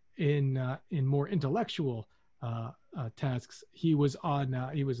in more intellectual tasks, he was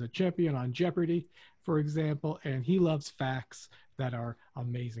a champion on Jeopardy, for example, and he loves facts that are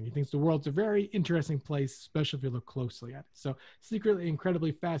amazing. He thinks the world's a very interesting place, especially if you look closely at it. So Secretly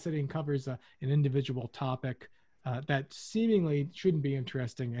Incredibly Fascinating covers an individual topic that seemingly shouldn't be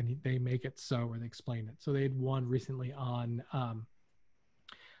interesting, and they make it so, or they explain it. So they had one recently on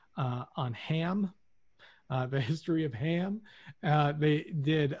ham, the history of ham. They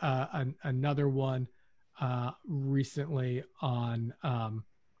did another one recently on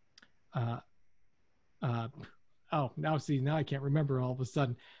now I can't remember all of a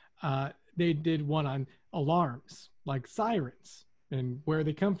sudden. They did one on alarms, like sirens, and where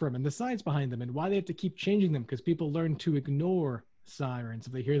they come from and the science behind them and why they have to keep changing them, because people learn to ignore sirens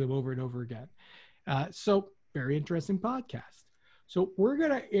if they hear them over and over again. So very interesting podcast. So we're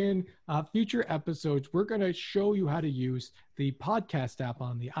going to, in future episodes, we're going to show you how to use the podcast app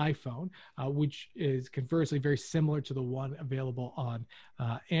on the iPhone, which is conversely very similar to the one available on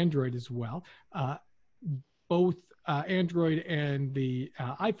Android as well. Both Android and the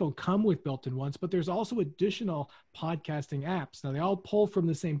iPhone come with built-in ones, but there's also additional podcasting apps. Now, they all pull from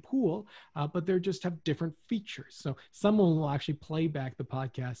the same pool, but they just have different features. So some will actually play back the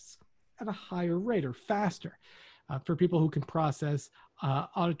podcasts at a higher rate or faster. For people who can process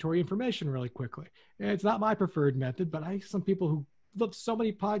auditory information really quickly. And it's not my preferred method, but some people who love so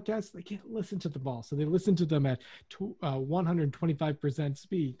many podcasts, they can't listen to them all. So they listen to them at 125%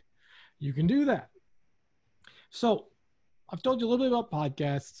 speed. You can do that. So I've told you a little bit about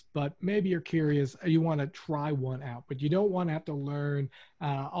podcasts, but maybe you're curious, you want to try one out, but you don't want to have to learn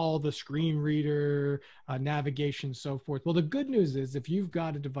all the screen reader, navigation, so forth. Well, the good news is if you've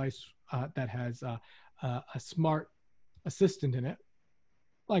got a device that has a smart assistant in it,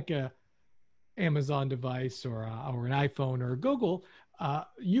 like a Amazon device or an iPhone or a Google,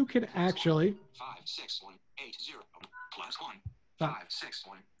 you can actually 56180 +1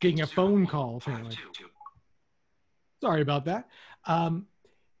 561 getting a phone call apparently. Sorry about that.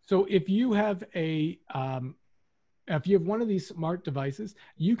 So if you have one of these smart devices,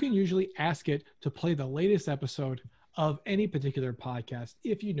 you can usually ask it to play the latest episode of any particular podcast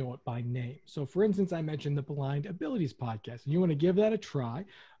if you know it by name. So for instance, I mentioned the Blind Abilities podcast, and you want to give that a try.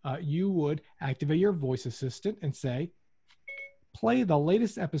 You would activate your voice assistant and say, play the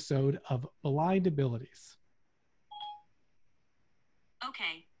latest episode of Blind Abilities.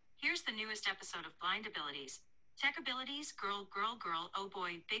 Okay, here's the newest episode of Blind Abilities. Tech abilities, girl, oh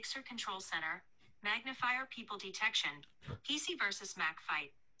boy, Big Sur Control Center, magnifier people detection, PC versus Mac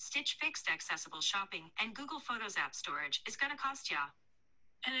fight, Stitch fixed accessible shopping, and Google Photos app storage is going to cost ya.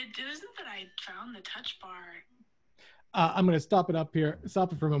 And it isn't that I found the touch bar. I'm going to stop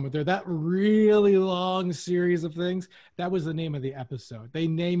it for a moment there. That really long series of things, that was the name of the episode. They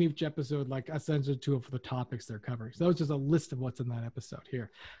name each episode like a sentence or two for the topics they're covering. So that was just a list of what's in that episode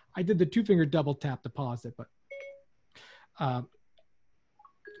here. I did the 2-finger double tap to pause it,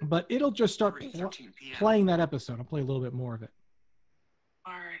 but it'll just start playing that episode. I'll play a little bit more of it.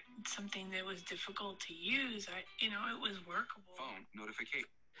 Or something that was difficult to use. It was workable. Phone notification.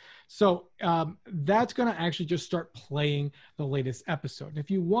 So that's going to actually just start playing the latest episode. And if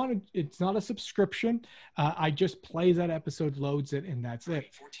you want to, it's not a subscription. I just play that episode, loads it, and that's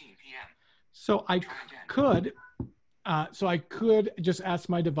it. 14 p.m. So I could just ask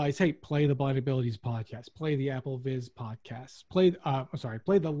my device, hey, play the Blind Abilities podcast, play the Apple Viz podcast, play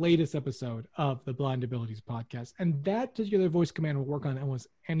the latest episode of the Blind Abilities podcast. And that particular voice command will work on almost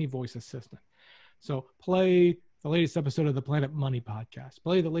any voice assistant. So play the latest episode of the Planet Money podcast,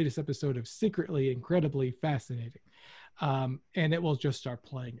 play the latest episode of Secretly Incredibly Fascinating. And it will just start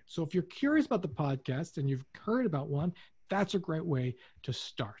playing it. So if you're curious about the podcast and you've heard about one, that's a great way to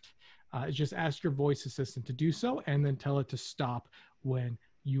start. Just ask your voice assistant to do so and then tell it to stop when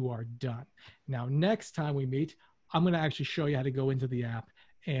you are done. Now, next time we meet, I'm going to actually show you how to go into the app,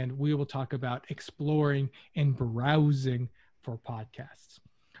 and we will talk about exploring and browsing for podcasts.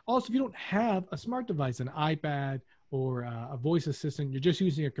 Also, if you don't have a smart device, an iPad or a voice assistant, you're just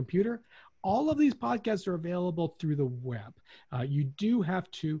using a computer, all of these podcasts are available through the web. You do have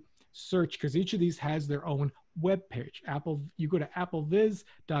to search because each of these has their own web page. You go to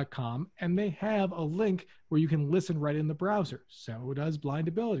appleviz.com and they have a link where you can listen right in the browser. So does Blind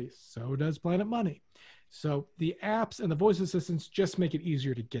Abilities. So does Planet Money. So the apps and the voice assistants just make it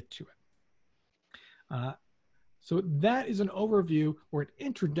easier to get to it. So that is an overview, or an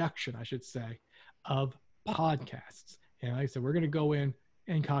introduction, I should say, of podcasts. And like I said, we're going to go in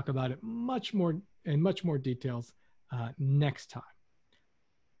and talk about it much more details next time.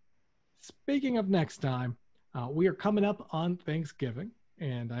 Speaking of next time, we are coming up on Thanksgiving,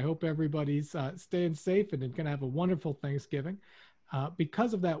 And I hope everybody's staying safe and going to have a wonderful Thanksgiving.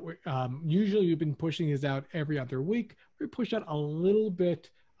 Because of that, usually we've been pushing these out every other week. We push out a little bit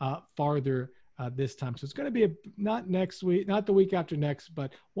farther this time. So it's going to be not next week, not the week after next,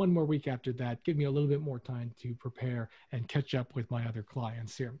 but one more week after that. Give me a little bit more time to prepare and catch up with my other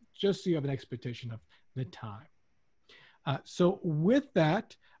clients here, just so you have an expectation of the time. So with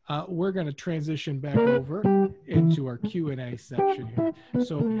that, we're going to transition back over into our Q&A section here.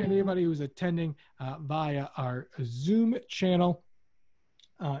 So anybody who's attending via our Zoom channel,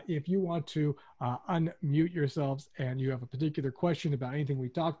 if you want to unmute yourselves and you have a particular question about anything we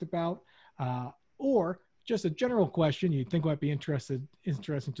talked about, or just a general question you think might be interesting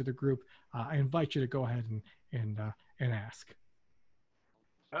to the group, I invite you to go ahead and ask.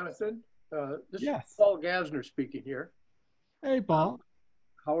 Jonathan, this Yes. is Paul Gasner speaking here. Hey, Paul.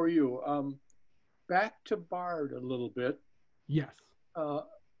 How are you? Back to Bard a little bit. Yes.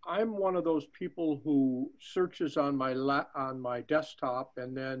 I'm one of those people who searches on my desktop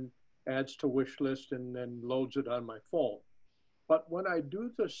and then adds to wish list and then loads it on my phone. But when I do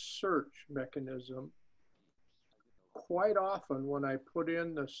the search mechanism, quite often when I put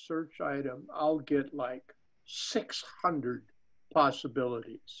in the search item, I'll get like 600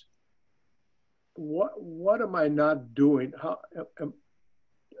 possibilities. What am I not doing? How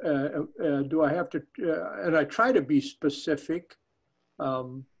do I have to? And I try to be specific,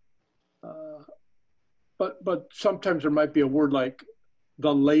 but sometimes there might be a word like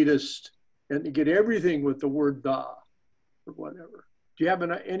the latest, and to get everything with the word the or whatever. Do you have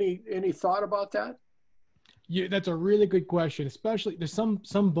any thought about that? Yeah, that's a really good question. Especially there's some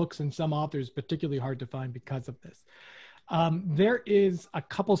books and some authors particularly hard to find because of this. There is a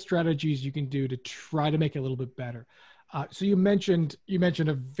couple strategies you can do to try to make it a little bit better. So you mentioned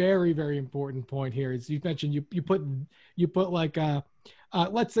a very, very important point here. Is you mentioned you put like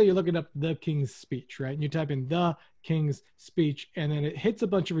let's say you're looking up the King's Speech, right? And you type in the King's Speech, and then it hits a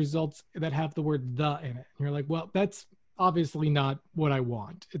bunch of results that have the word the in it. And you're like, well, that's obviously not what I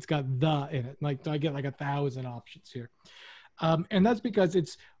want. It's got the in it. Like, I get like 1,000 options here. And that's because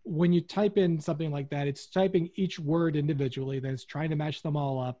it's when you type in something like that, it's typing each word individually, then it's trying to match them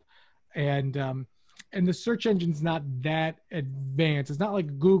all up. And the search engine's not that advanced. It's not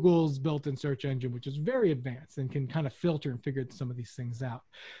like Google's built-in search engine, which is very advanced and can kind of filter and figure some of these things out.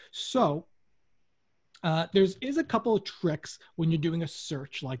 So there's a couple of tricks when you're doing a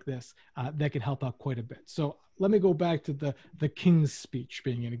search like this that can help out quite a bit. So let me go back to the King's Speech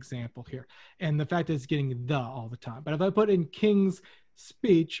being an example here, and the fact that it's getting the all the time. But if I put in King's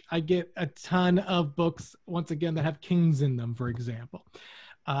Speech, I get a ton of books, once again, that have kings in them, for example.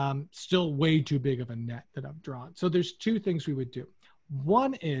 Still way too big of a net that I've drawn. So there's two things we would do.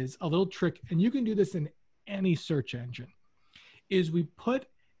 One is a little trick, and you can do this in any search engine, is we put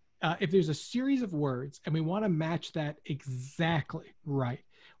if there's a series of words and we want to match that exactly right,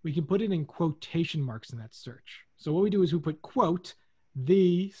 we can put it in quotation marks in that search. So what we do is we put quote,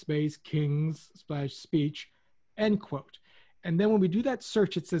 the space King's slash speech, end quote. And then when we do that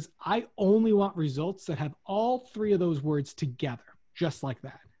search, it says, I only want results that have all three of those words together, just like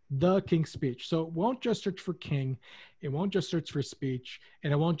that. The King's Speech. So it won't just search for king, it won't just search for speech,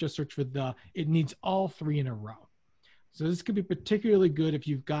 and it won't just search for the, it needs all three in a row. So this could be particularly good if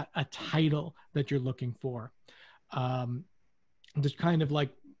you've got a title that you're looking for. Just kind of like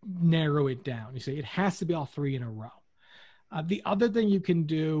narrow it down. You say it has to be all three in a row. The other thing you can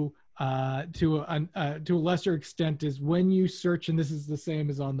do to a lesser extent is when you search, and this is the same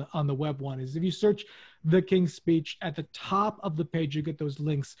as on the web one, is if you search the King's Speech, at the top of the page you get those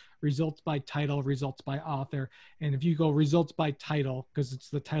links, results by title, results by author, and if you go results by title, because it's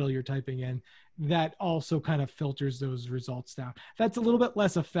the title you're typing in, that also kind of filters those results down. That's a little bit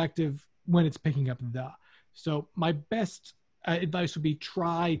less effective when it's picking up the. So my best advice would be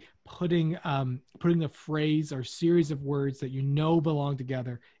try putting the phrase or series of words that you know belong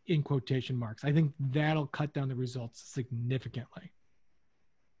together in quotation marks. I think that'll cut down the results significantly.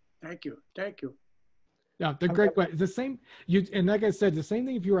 Thank you. Thank you. Yeah, they're great. It's the same. And like I said, the same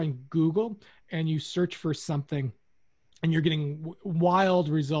thing if you're on Google and you search for something and you're getting wild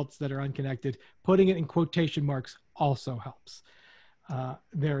results that are unconnected, putting it in quotation marks also helps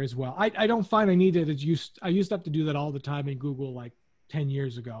there as well. I don't find I need it. I used to have to do that all the time in Google like 10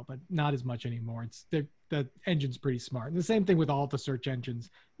 years ago, but not as much anymore. The engine's pretty smart. And the same thing with all the search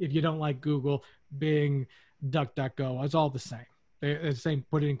engines. If you don't like Google, Bing, DuckDuckGo, it's all the same. They're the same,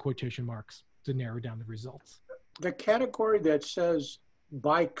 put it in quotation marks to narrow down the results. The category that says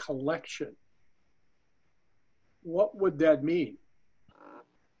by collection, what would that mean?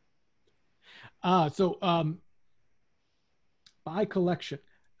 by collection.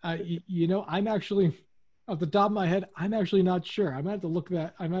 You know, I'm actually, off the top of my head, I'm actually not sure. I might have to look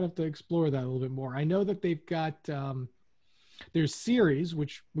that. I might have to explore that a little bit more. I know that they've got there's series,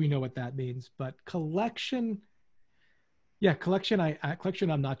 which we know what that means, but collection, yeah, collection. Collection.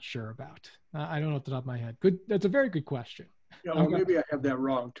 I'm not sure about. I don't know off the top of my head. Good. That's a very good question. Yeah, well, maybe I have that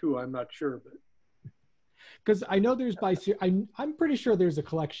wrong too. I'm not sure, but Because I know there's by I'm pretty sure there's a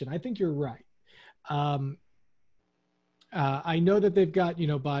collection. I think you're right. I know that they've got, you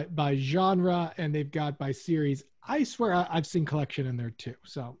know, by genre, and they've got by series. I swear I've seen collection in there too.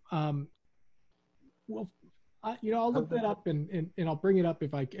 So, well, you know, I'll look that up and I'll bring it up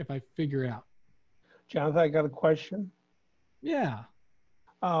if I figure it out. Jonathan, I got a question. Yeah.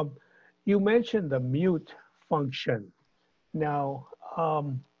 You mentioned the mute function. Now,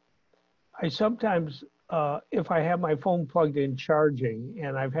 I sometimes, if I have my phone plugged in charging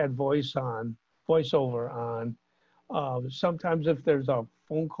and I've had voiceover on, sometimes if there's a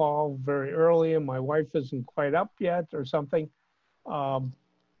phone call very early and my wife isn't quite up yet or something,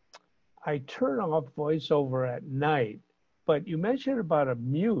 I turn off voiceover at night. But you mentioned about a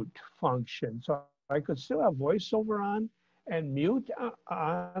mute function, so I could still have voiceover on and mute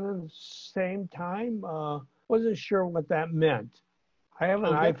on at the same time. Wasn't sure what that meant. I have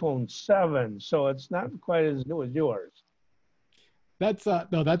an iPhone 7, so it's not quite as new as yours. That's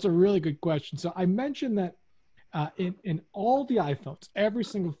no, that's a really good question. So I mentioned that in all the iPhones, every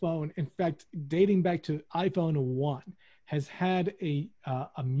single phone, in fact, dating back to iPhone 1, has had a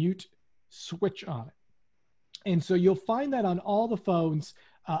mute switch on it. And so you'll find that on all the phones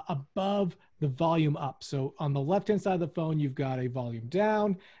above the volume up. So on the left-hand side of the phone, you've got a volume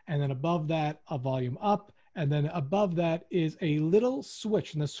down, and then above that, a volume up, and then above that is a little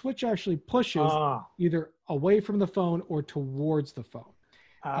switch. And the switch actually pushes either away from the phone or towards the phone.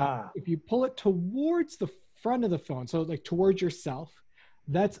 If you pull it towards the front of the phone, so like towards yourself,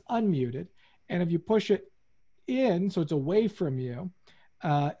 that's unmuted. And if you push it in, so it's away from you,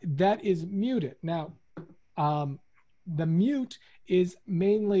 that is muted. Now, the mute is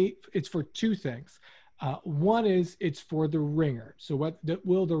mainly, it's for two things. One is it's for the ringer. So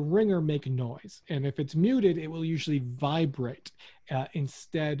will the ringer make noise? And if it's muted, it will usually vibrate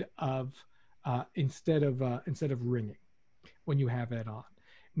instead of ringing when you have it on.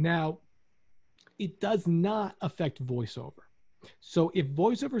 Now, it does not affect voiceover. So if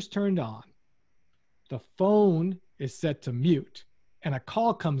voiceover is turned on, the phone is set to mute, and a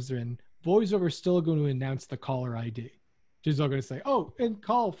call comes in, voiceover is still going to announce the caller ID. She's still going to say, oh, and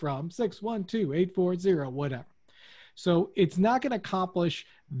call from 612-840, whatever. So it's not going to accomplish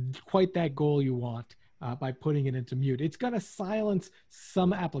quite that goal you want by putting it into mute. It's going to silence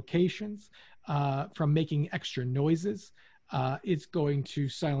some applications from making extra noises. It's going to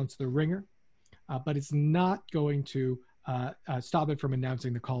silence the ringer, but it's not going to stop it from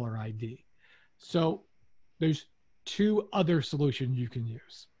announcing the caller ID. So there's two other solutions you can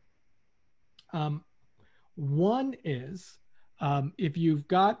use. One is if you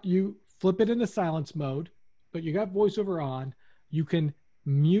flip it into silence mode, but you got voiceover on, you can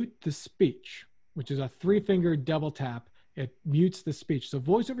mute the speech, which is a 3-finger double tap. It mutes the speech. So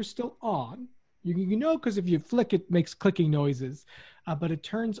voiceover is still on. You know, because if you flick, it makes clicking noises, but it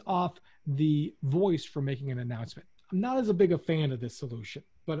turns off the voice from making an announcement. I'm not as big a fan of this solution,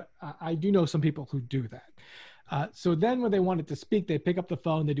 but I do know some people who do that. So then when they want it to speak, they pick up the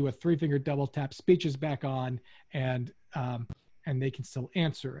phone, they do a 3-finger double tap, speech is back on, and they can still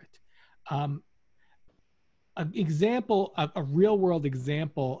answer it. An example, a real world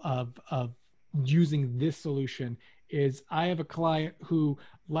example of using this solution is I have a client who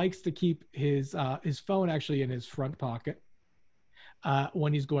likes to keep his phone actually in his front pocket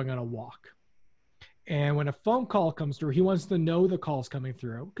when he's going on a walk. And when a phone call comes through, he wants to know the call's coming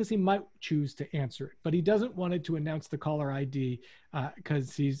through because he might choose to answer it, but he doesn't want it to announce the caller ID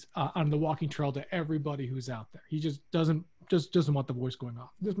because he's on the walking trail to everybody who's out there. He just doesn't want the voice going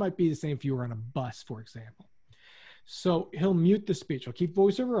off. This might be the same if you were on a bus, for example. So he'll mute the speech. He'll keep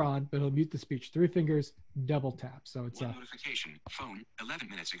voiceover on, but he'll mute the speech. 3 fingers, double tap. So it's a notification. Phone 11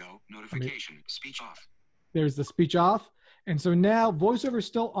 minutes ago. Notification. Speech off. There's the speech off. And so now voiceover is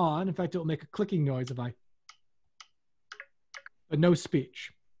still on. In fact, it will make a clicking noise but no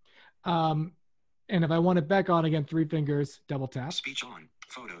speech. And if I want it back on again, 3 fingers, double tap. Speech on.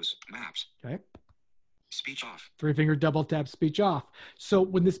 Photos. Maps. Okay. Speech off. 3-finger double tap, speech off. So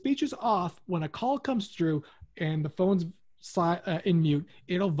when the speech is off, when a call comes through and the phone's in mute,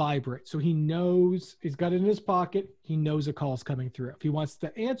 it'll vibrate. So he knows, he's got it in his pocket. He knows a call's coming through. If he wants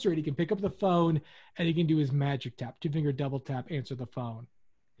to answer it, he can pick up the phone and he can do his magic tap, 2-finger double tap, answer the phone.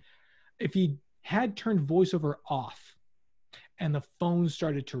 If he had turned voiceover off and the phone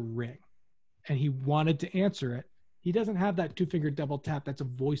started to ring and he wanted to answer it, he doesn't have that 2-finger double tap. That's a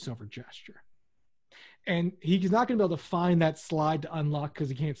voiceover gesture. And he's not going to be able to find that slide to unlock because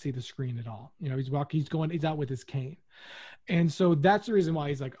he can't see the screen at all. You know, he's out with his cane. And so that's the reason why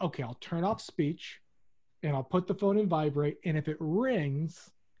he's like, okay, I'll turn off speech and I'll put the phone in vibrate. And if it rings,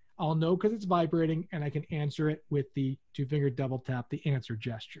 I'll know because it's vibrating and I can answer it with the 2-finger double tap, the answer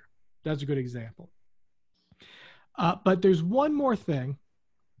gesture. That's a good example. But there's one more thing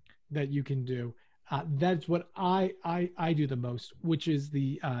that you can do. That's what I do the most, which is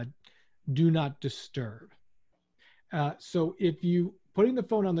the do not disturb. So if you putting the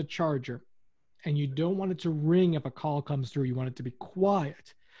phone on the charger and you don't want it to ring if a call comes through, you want it to be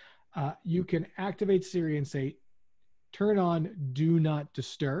quiet, you can activate Siri and say, turn on do not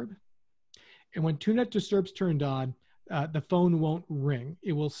disturb. And when do not disturb's turned on, the phone won't ring.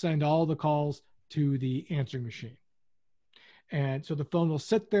 It will send all the calls to the answering machine. And so the phone will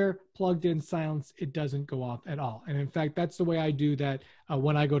sit there plugged in, silence. It doesn't go off at all. And in fact, that's the way I do that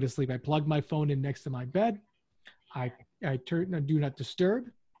when I go to sleep. I plug my phone in next to my bed. I turn on do not disturb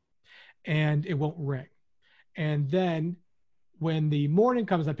and it won't ring. And then when the morning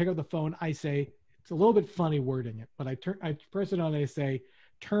comes, I pick up the phone. I say, it's a little bit funny wording it, but I press it on and I say,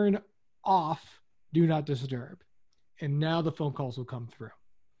 turn off do not disturb. And now the phone calls will come through.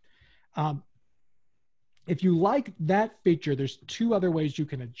 If you like that feature, there's two other ways you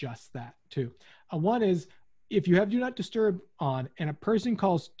can adjust that too. One is if you have do not disturb on and a person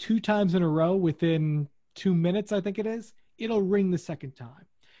calls 2 times in a row within 2 minutes, I think it is, it'll ring the second time.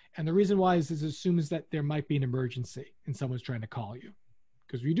 And the reason why is it assumes that there might be an emergency and someone's trying to call you.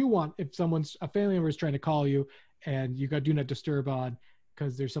 Because we do want, if a family member is trying to call you and you got do not disturb on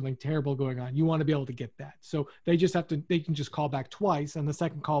because there's something terrible going on, you want to be able to get that. So they can just call back twice and the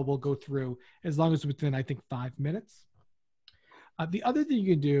second call will go through as long as it's within, I think, 5 minutes. The other thing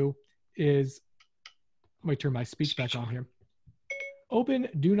you can do is, let me turn my speech back on here. Open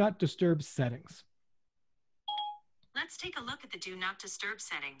do not disturb settings. Let's take a look at the do not disturb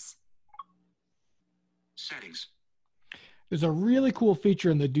settings. Settings. There's a really cool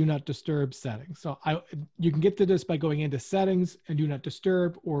feature in the do not disturb settings. So you can get to this by going into settings and do not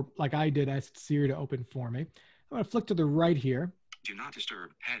disturb, or like I did, ask Siri to open for me. I'm going to flick to the right here. Do not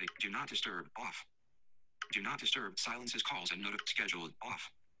disturb heading. Do not disturb off. Do not disturb silences calls and scheduled off.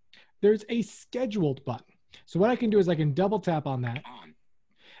 There's a scheduled button. So what I can do is I can double tap on that. On.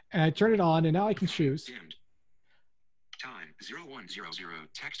 And I turn it on and now I can choose. Dimmed. Time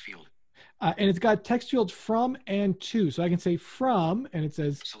 0100 text field. And it's got text fields from and to. So I can say from, and it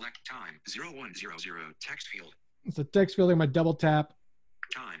says select time 0100 text field. It's a text field. I'm going to double tap.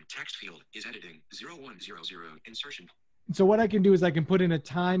 Time text field is editing 0100 insertion. So what I can do is I can put in a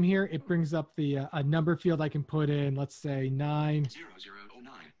time here. It brings up the a number field I can put in, let's say 900.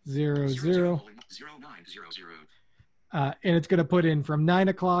 And it's going to put in from 9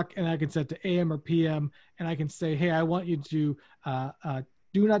 o'clock, and I can set to AM or PM, and I can say, hey, I want you to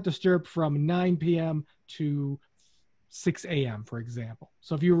do not disturb from 9 p.m. to 6 a.m., for example.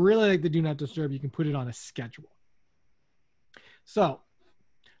 So if you really like the do not disturb, you can put it on a schedule. So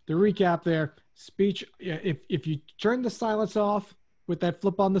the recap there, speech, if you turn the silence off with that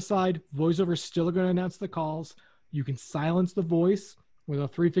flip on the side, VoiceOver is still going to announce the calls. You can silence the voice with a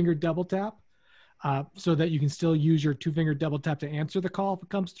 3-finger double tap so that you can still use your 2-finger double tap to answer the call if it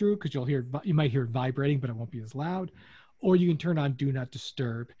comes through, because you might hear it vibrating, but it won't be as loud. Or you can turn on do not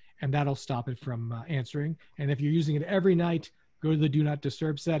disturb, and that'll stop it from answering. And if you're using it every night, go to the do not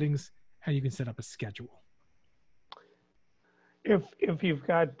disturb settings, and you can set up a schedule. If you've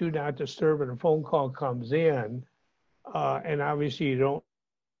got do not disturb and a phone call comes in, and obviously you don't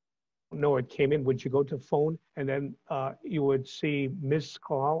know it came in, would you go to phone and then you would see missed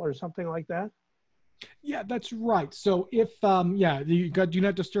call or something like that? Yeah, that's right. So if, you got do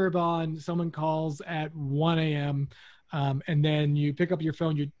not disturb on, someone calls at 1 a.m., and then you pick up your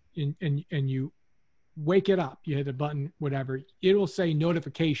phone, and you wake it up, you hit a button, whatever, it will say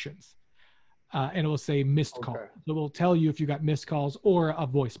notifications, and it will say missed call. So it will tell you if you got missed calls or a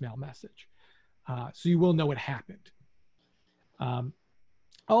voicemail message. So you will know what happened.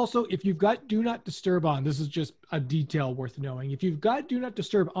 Also, if you've got do not disturb on, this is just a detail worth knowing. If you've got do not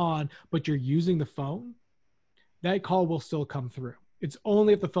disturb on, but you're using the phone, that call will still come through. It's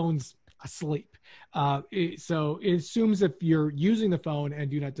only if the phone's asleep. So it assumes if you're using the phone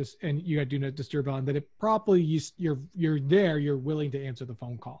and you got do not disturb on, that it probably you're willing to answer the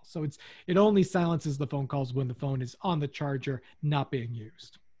phone call. So it only silences the phone calls when the phone is on the charger, not being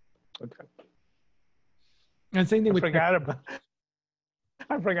used. Okay. And same thing with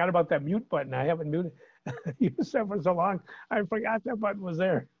I forgot about that mute button. I haven't muted used that for so long. I forgot that button was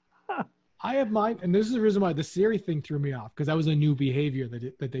there. I have mine, and this is the reason why the Siri thing threw me off, because that was a new behavior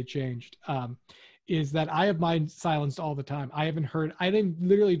that they changed. Is that I have mine silenced all the time. I haven't heard.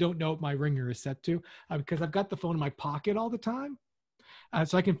 Literally don't know what my ringer is set to, because I've got the phone in my pocket all the time,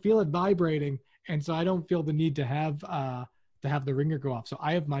 so I can feel it vibrating, and so I don't feel the need to have the ringer go off. So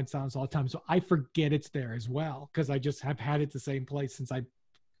I have mine silenced all the time, so I forget it's there as well, because I just have had it the same place since I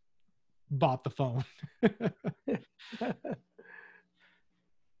bought the phone.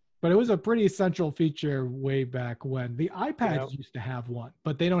 But it was a pretty essential feature way back when. The iPads used to have one,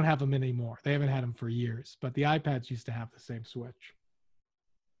 but they don't have them anymore. They haven't had them for years, but the iPads used to have the same switch.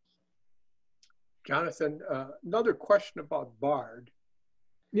 Jonathan, another question about Bard.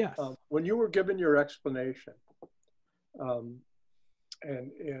 Yes. When you were given your explanation, you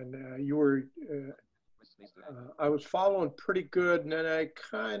were, I was following pretty good, and then I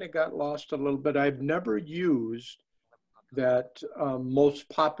kind of got lost a little bit. I've never used that most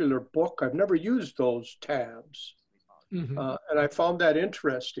popular book. I've never used those tabs. Mm-hmm. And I found that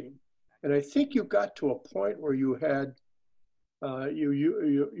interesting. And I think you got to a point where you had,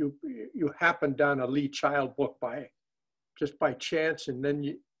 you happened on a Lee Child book just by chance. And then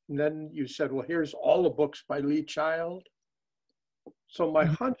you said, well, here's all the books by Lee Child. So my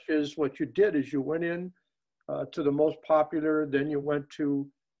hunch is what you did is you went in to the most popular, then you went to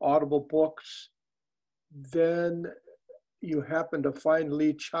Audible books, then you happened to find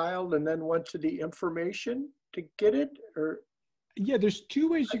Lee Child and then went to the information to get it? Or yeah, there's two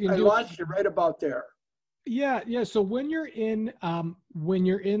ways you can do it. I lost you right about there. Yeah. So when you're in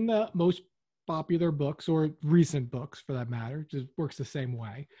the most popular books, or recent books for that matter, just works the same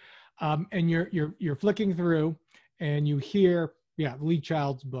way. And you're flicking through and you hear, Lee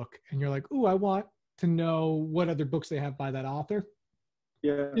Child's book, and you're like, ooh, I want to know what other books they have by that author.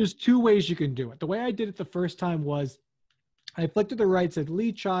 Yeah. There's two ways you can do it. The way I did it the first time was I flicked to the right, said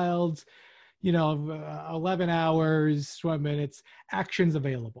Lee Child's, 11 hours, 20 minutes, actions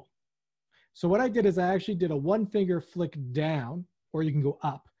available. So what I did is I actually did a one finger flick down, or you can go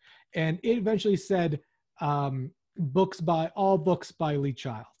up. And it eventually said all books by Lee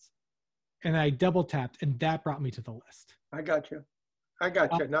Childs. And I double tapped, and that brought me to the list. I got you.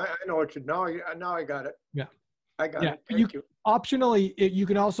 Now I know what now I got it. Yeah. I got it. Thank you. Optionally, you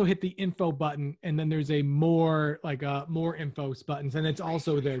can also hit the info button, and then there's a more info buttons, and it's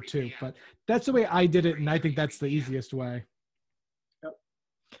also there too. But that's the way I did it, and I think that's the easiest way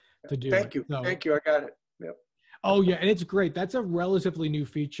to do it. Thank you. Thank you. I got it. Yep. Oh yeah, and it's great. That's a relatively new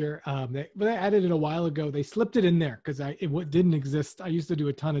feature. They added it a while ago. They slipped it in there because it didn't exist. I used to do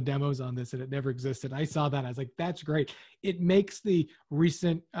a ton of demos on this, and it never existed. I saw that. I was like, that's great. It makes the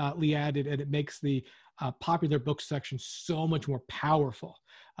recently added, and it makes the popular book section so much more powerful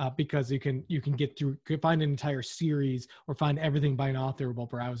because you can find an entire series or find everything by an author while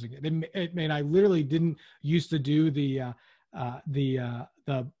browsing it. I literally didn't used to do the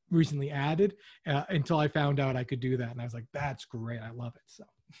recently added until I found out I could do that, and I was like, that's great. I love it. So.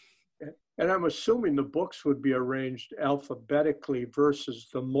 And I'm assuming the books would be arranged alphabetically versus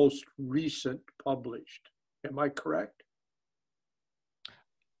the most recent published. Am I correct?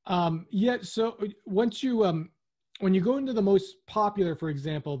 Yeah. So once you when you go into the most popular, for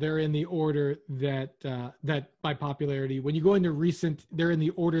example, they're in the order that by popularity. When you go into recent, they're in the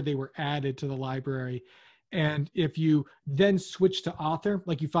order they were added to the library. And if you then switch to author,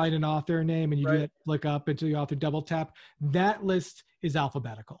 like you find an author name and you do that, flick up into the author, double tap, that list is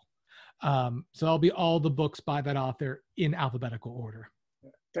alphabetical. So that'll be all the books by that author in alphabetical order.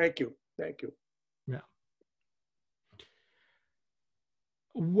 Thank you. Thank you. Yeah.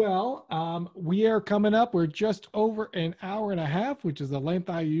 Well, we are coming up. We're just over an hour and a half, which is the length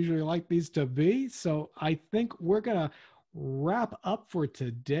I usually like these to be. So I think we're going to wrap up for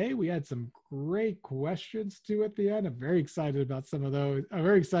today. We had some great questions too at the end. I'm very excited about some of those. I'm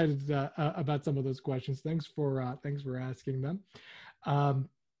very excited about some of those questions. Thanks for asking them.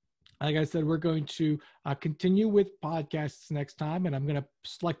 Like I said, we're going to continue with podcasts next time, and I'm going to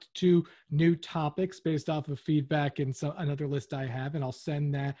select 2 new topics based off of feedback and another list I have, and I'll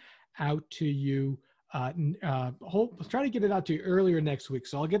send that out to you. Try to get it out to you earlier next week.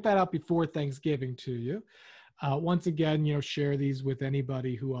 So I'll get that out before Thanksgiving to you. Once again, share these with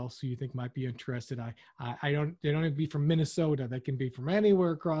anybody who you think might be interested. They don't have to be from Minnesota. They can be from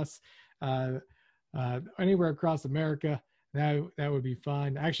anywhere across America. That would be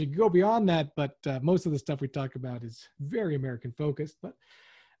fine. Actually, go beyond that, but most of the stuff we talk about is very American focused. But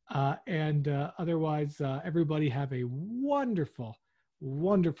otherwise, everybody have a wonderful,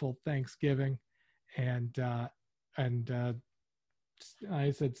 wonderful Thanksgiving, and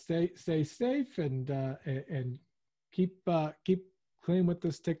I said stay safe and keep clean with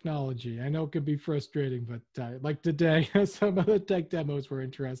this technology. I know it can be frustrating, but like today, some of the tech demos were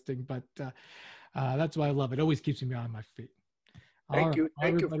interesting, but that's why I love it. It always keeps me on my feet. Thank you.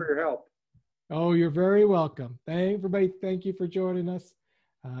 Thank you for your help. Oh, you're very welcome. Everybody, thank you for joining us,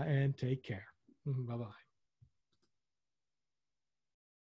 and take care. Bye-bye.